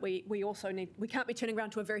the moment we can't be turning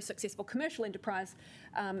around to a very successful commercial enterprise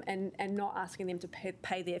and not asking them to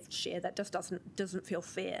pay their share. That just doesn't feel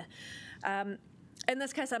fair. In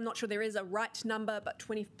this case, I'm not sure there is a right number, but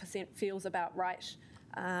 20% feels about right.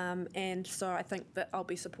 And so I think that I'll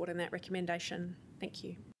be supporting that recommendation. Thank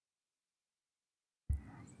you.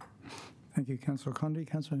 Thank you, Councillor Condry.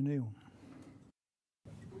 Councillor O'Neill.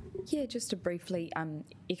 Yeah, just to briefly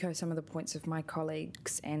echo some of the points of my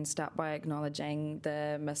colleagues and start by acknowledging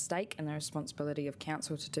the mistake and the responsibility of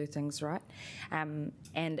council to do things right, and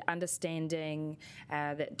understanding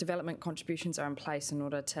that development contributions are in place in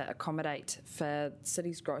order to accommodate for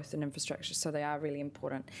city's growth and infrastructure, so they are really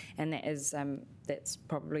important, and that is that's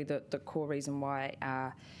probably the core reason why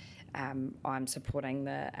I'm supporting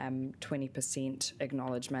the 20%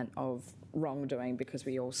 acknowledgement of wrongdoing, because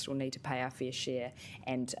we all still need to pay our fair share,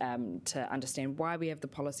 and to understand why we have the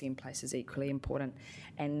policy in place is equally important.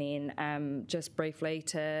 And then just briefly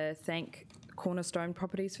to thank Cornerstone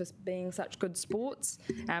Properties for being such good sports,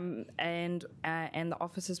 and the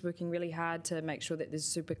officers working really hard to make sure that there's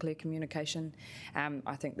super clear communication.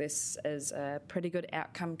 I think this is a pretty good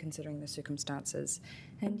outcome considering the circumstances,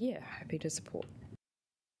 and yeah, happy to support.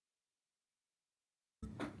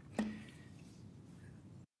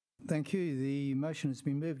 Thank you. The motion has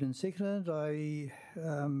been moved and seconded. I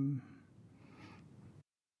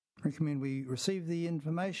recommend we receive the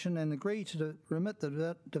information and agree to remit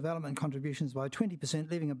the development contributions by 20%,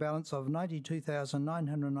 leaving a balance of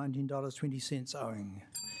 $92,919.20 owing.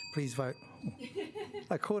 Please vote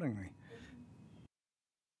accordingly.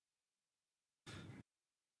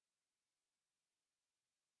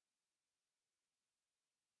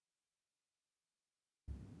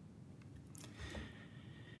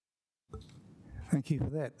 Thank you for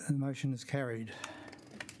that. The motion is carried.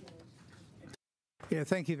 Yeah,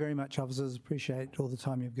 thank you very much, officers. Appreciate all the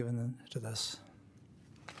time you've given to this.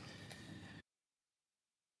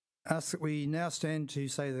 Ask that we now stand to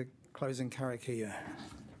say the closing Karakia.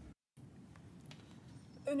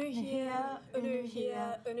 Unuhia,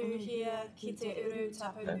 unuhia, unuhia, ki te uru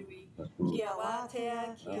tapunui. Kia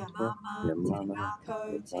wātea, kia mama, te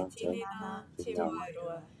ngākau, te tinena, te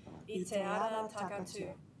wairua. I te ara takatu.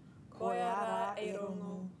 Koe ara e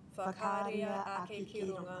rongo, whakaria ake ki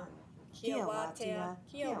runga. Kia wātea,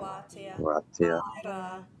 kia wātea,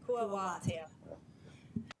 aira, kua wātea.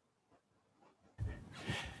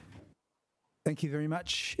 Thank you very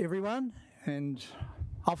much, everyone, and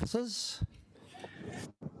officers.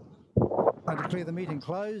 I declare the meeting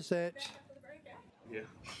closed at... Yeah.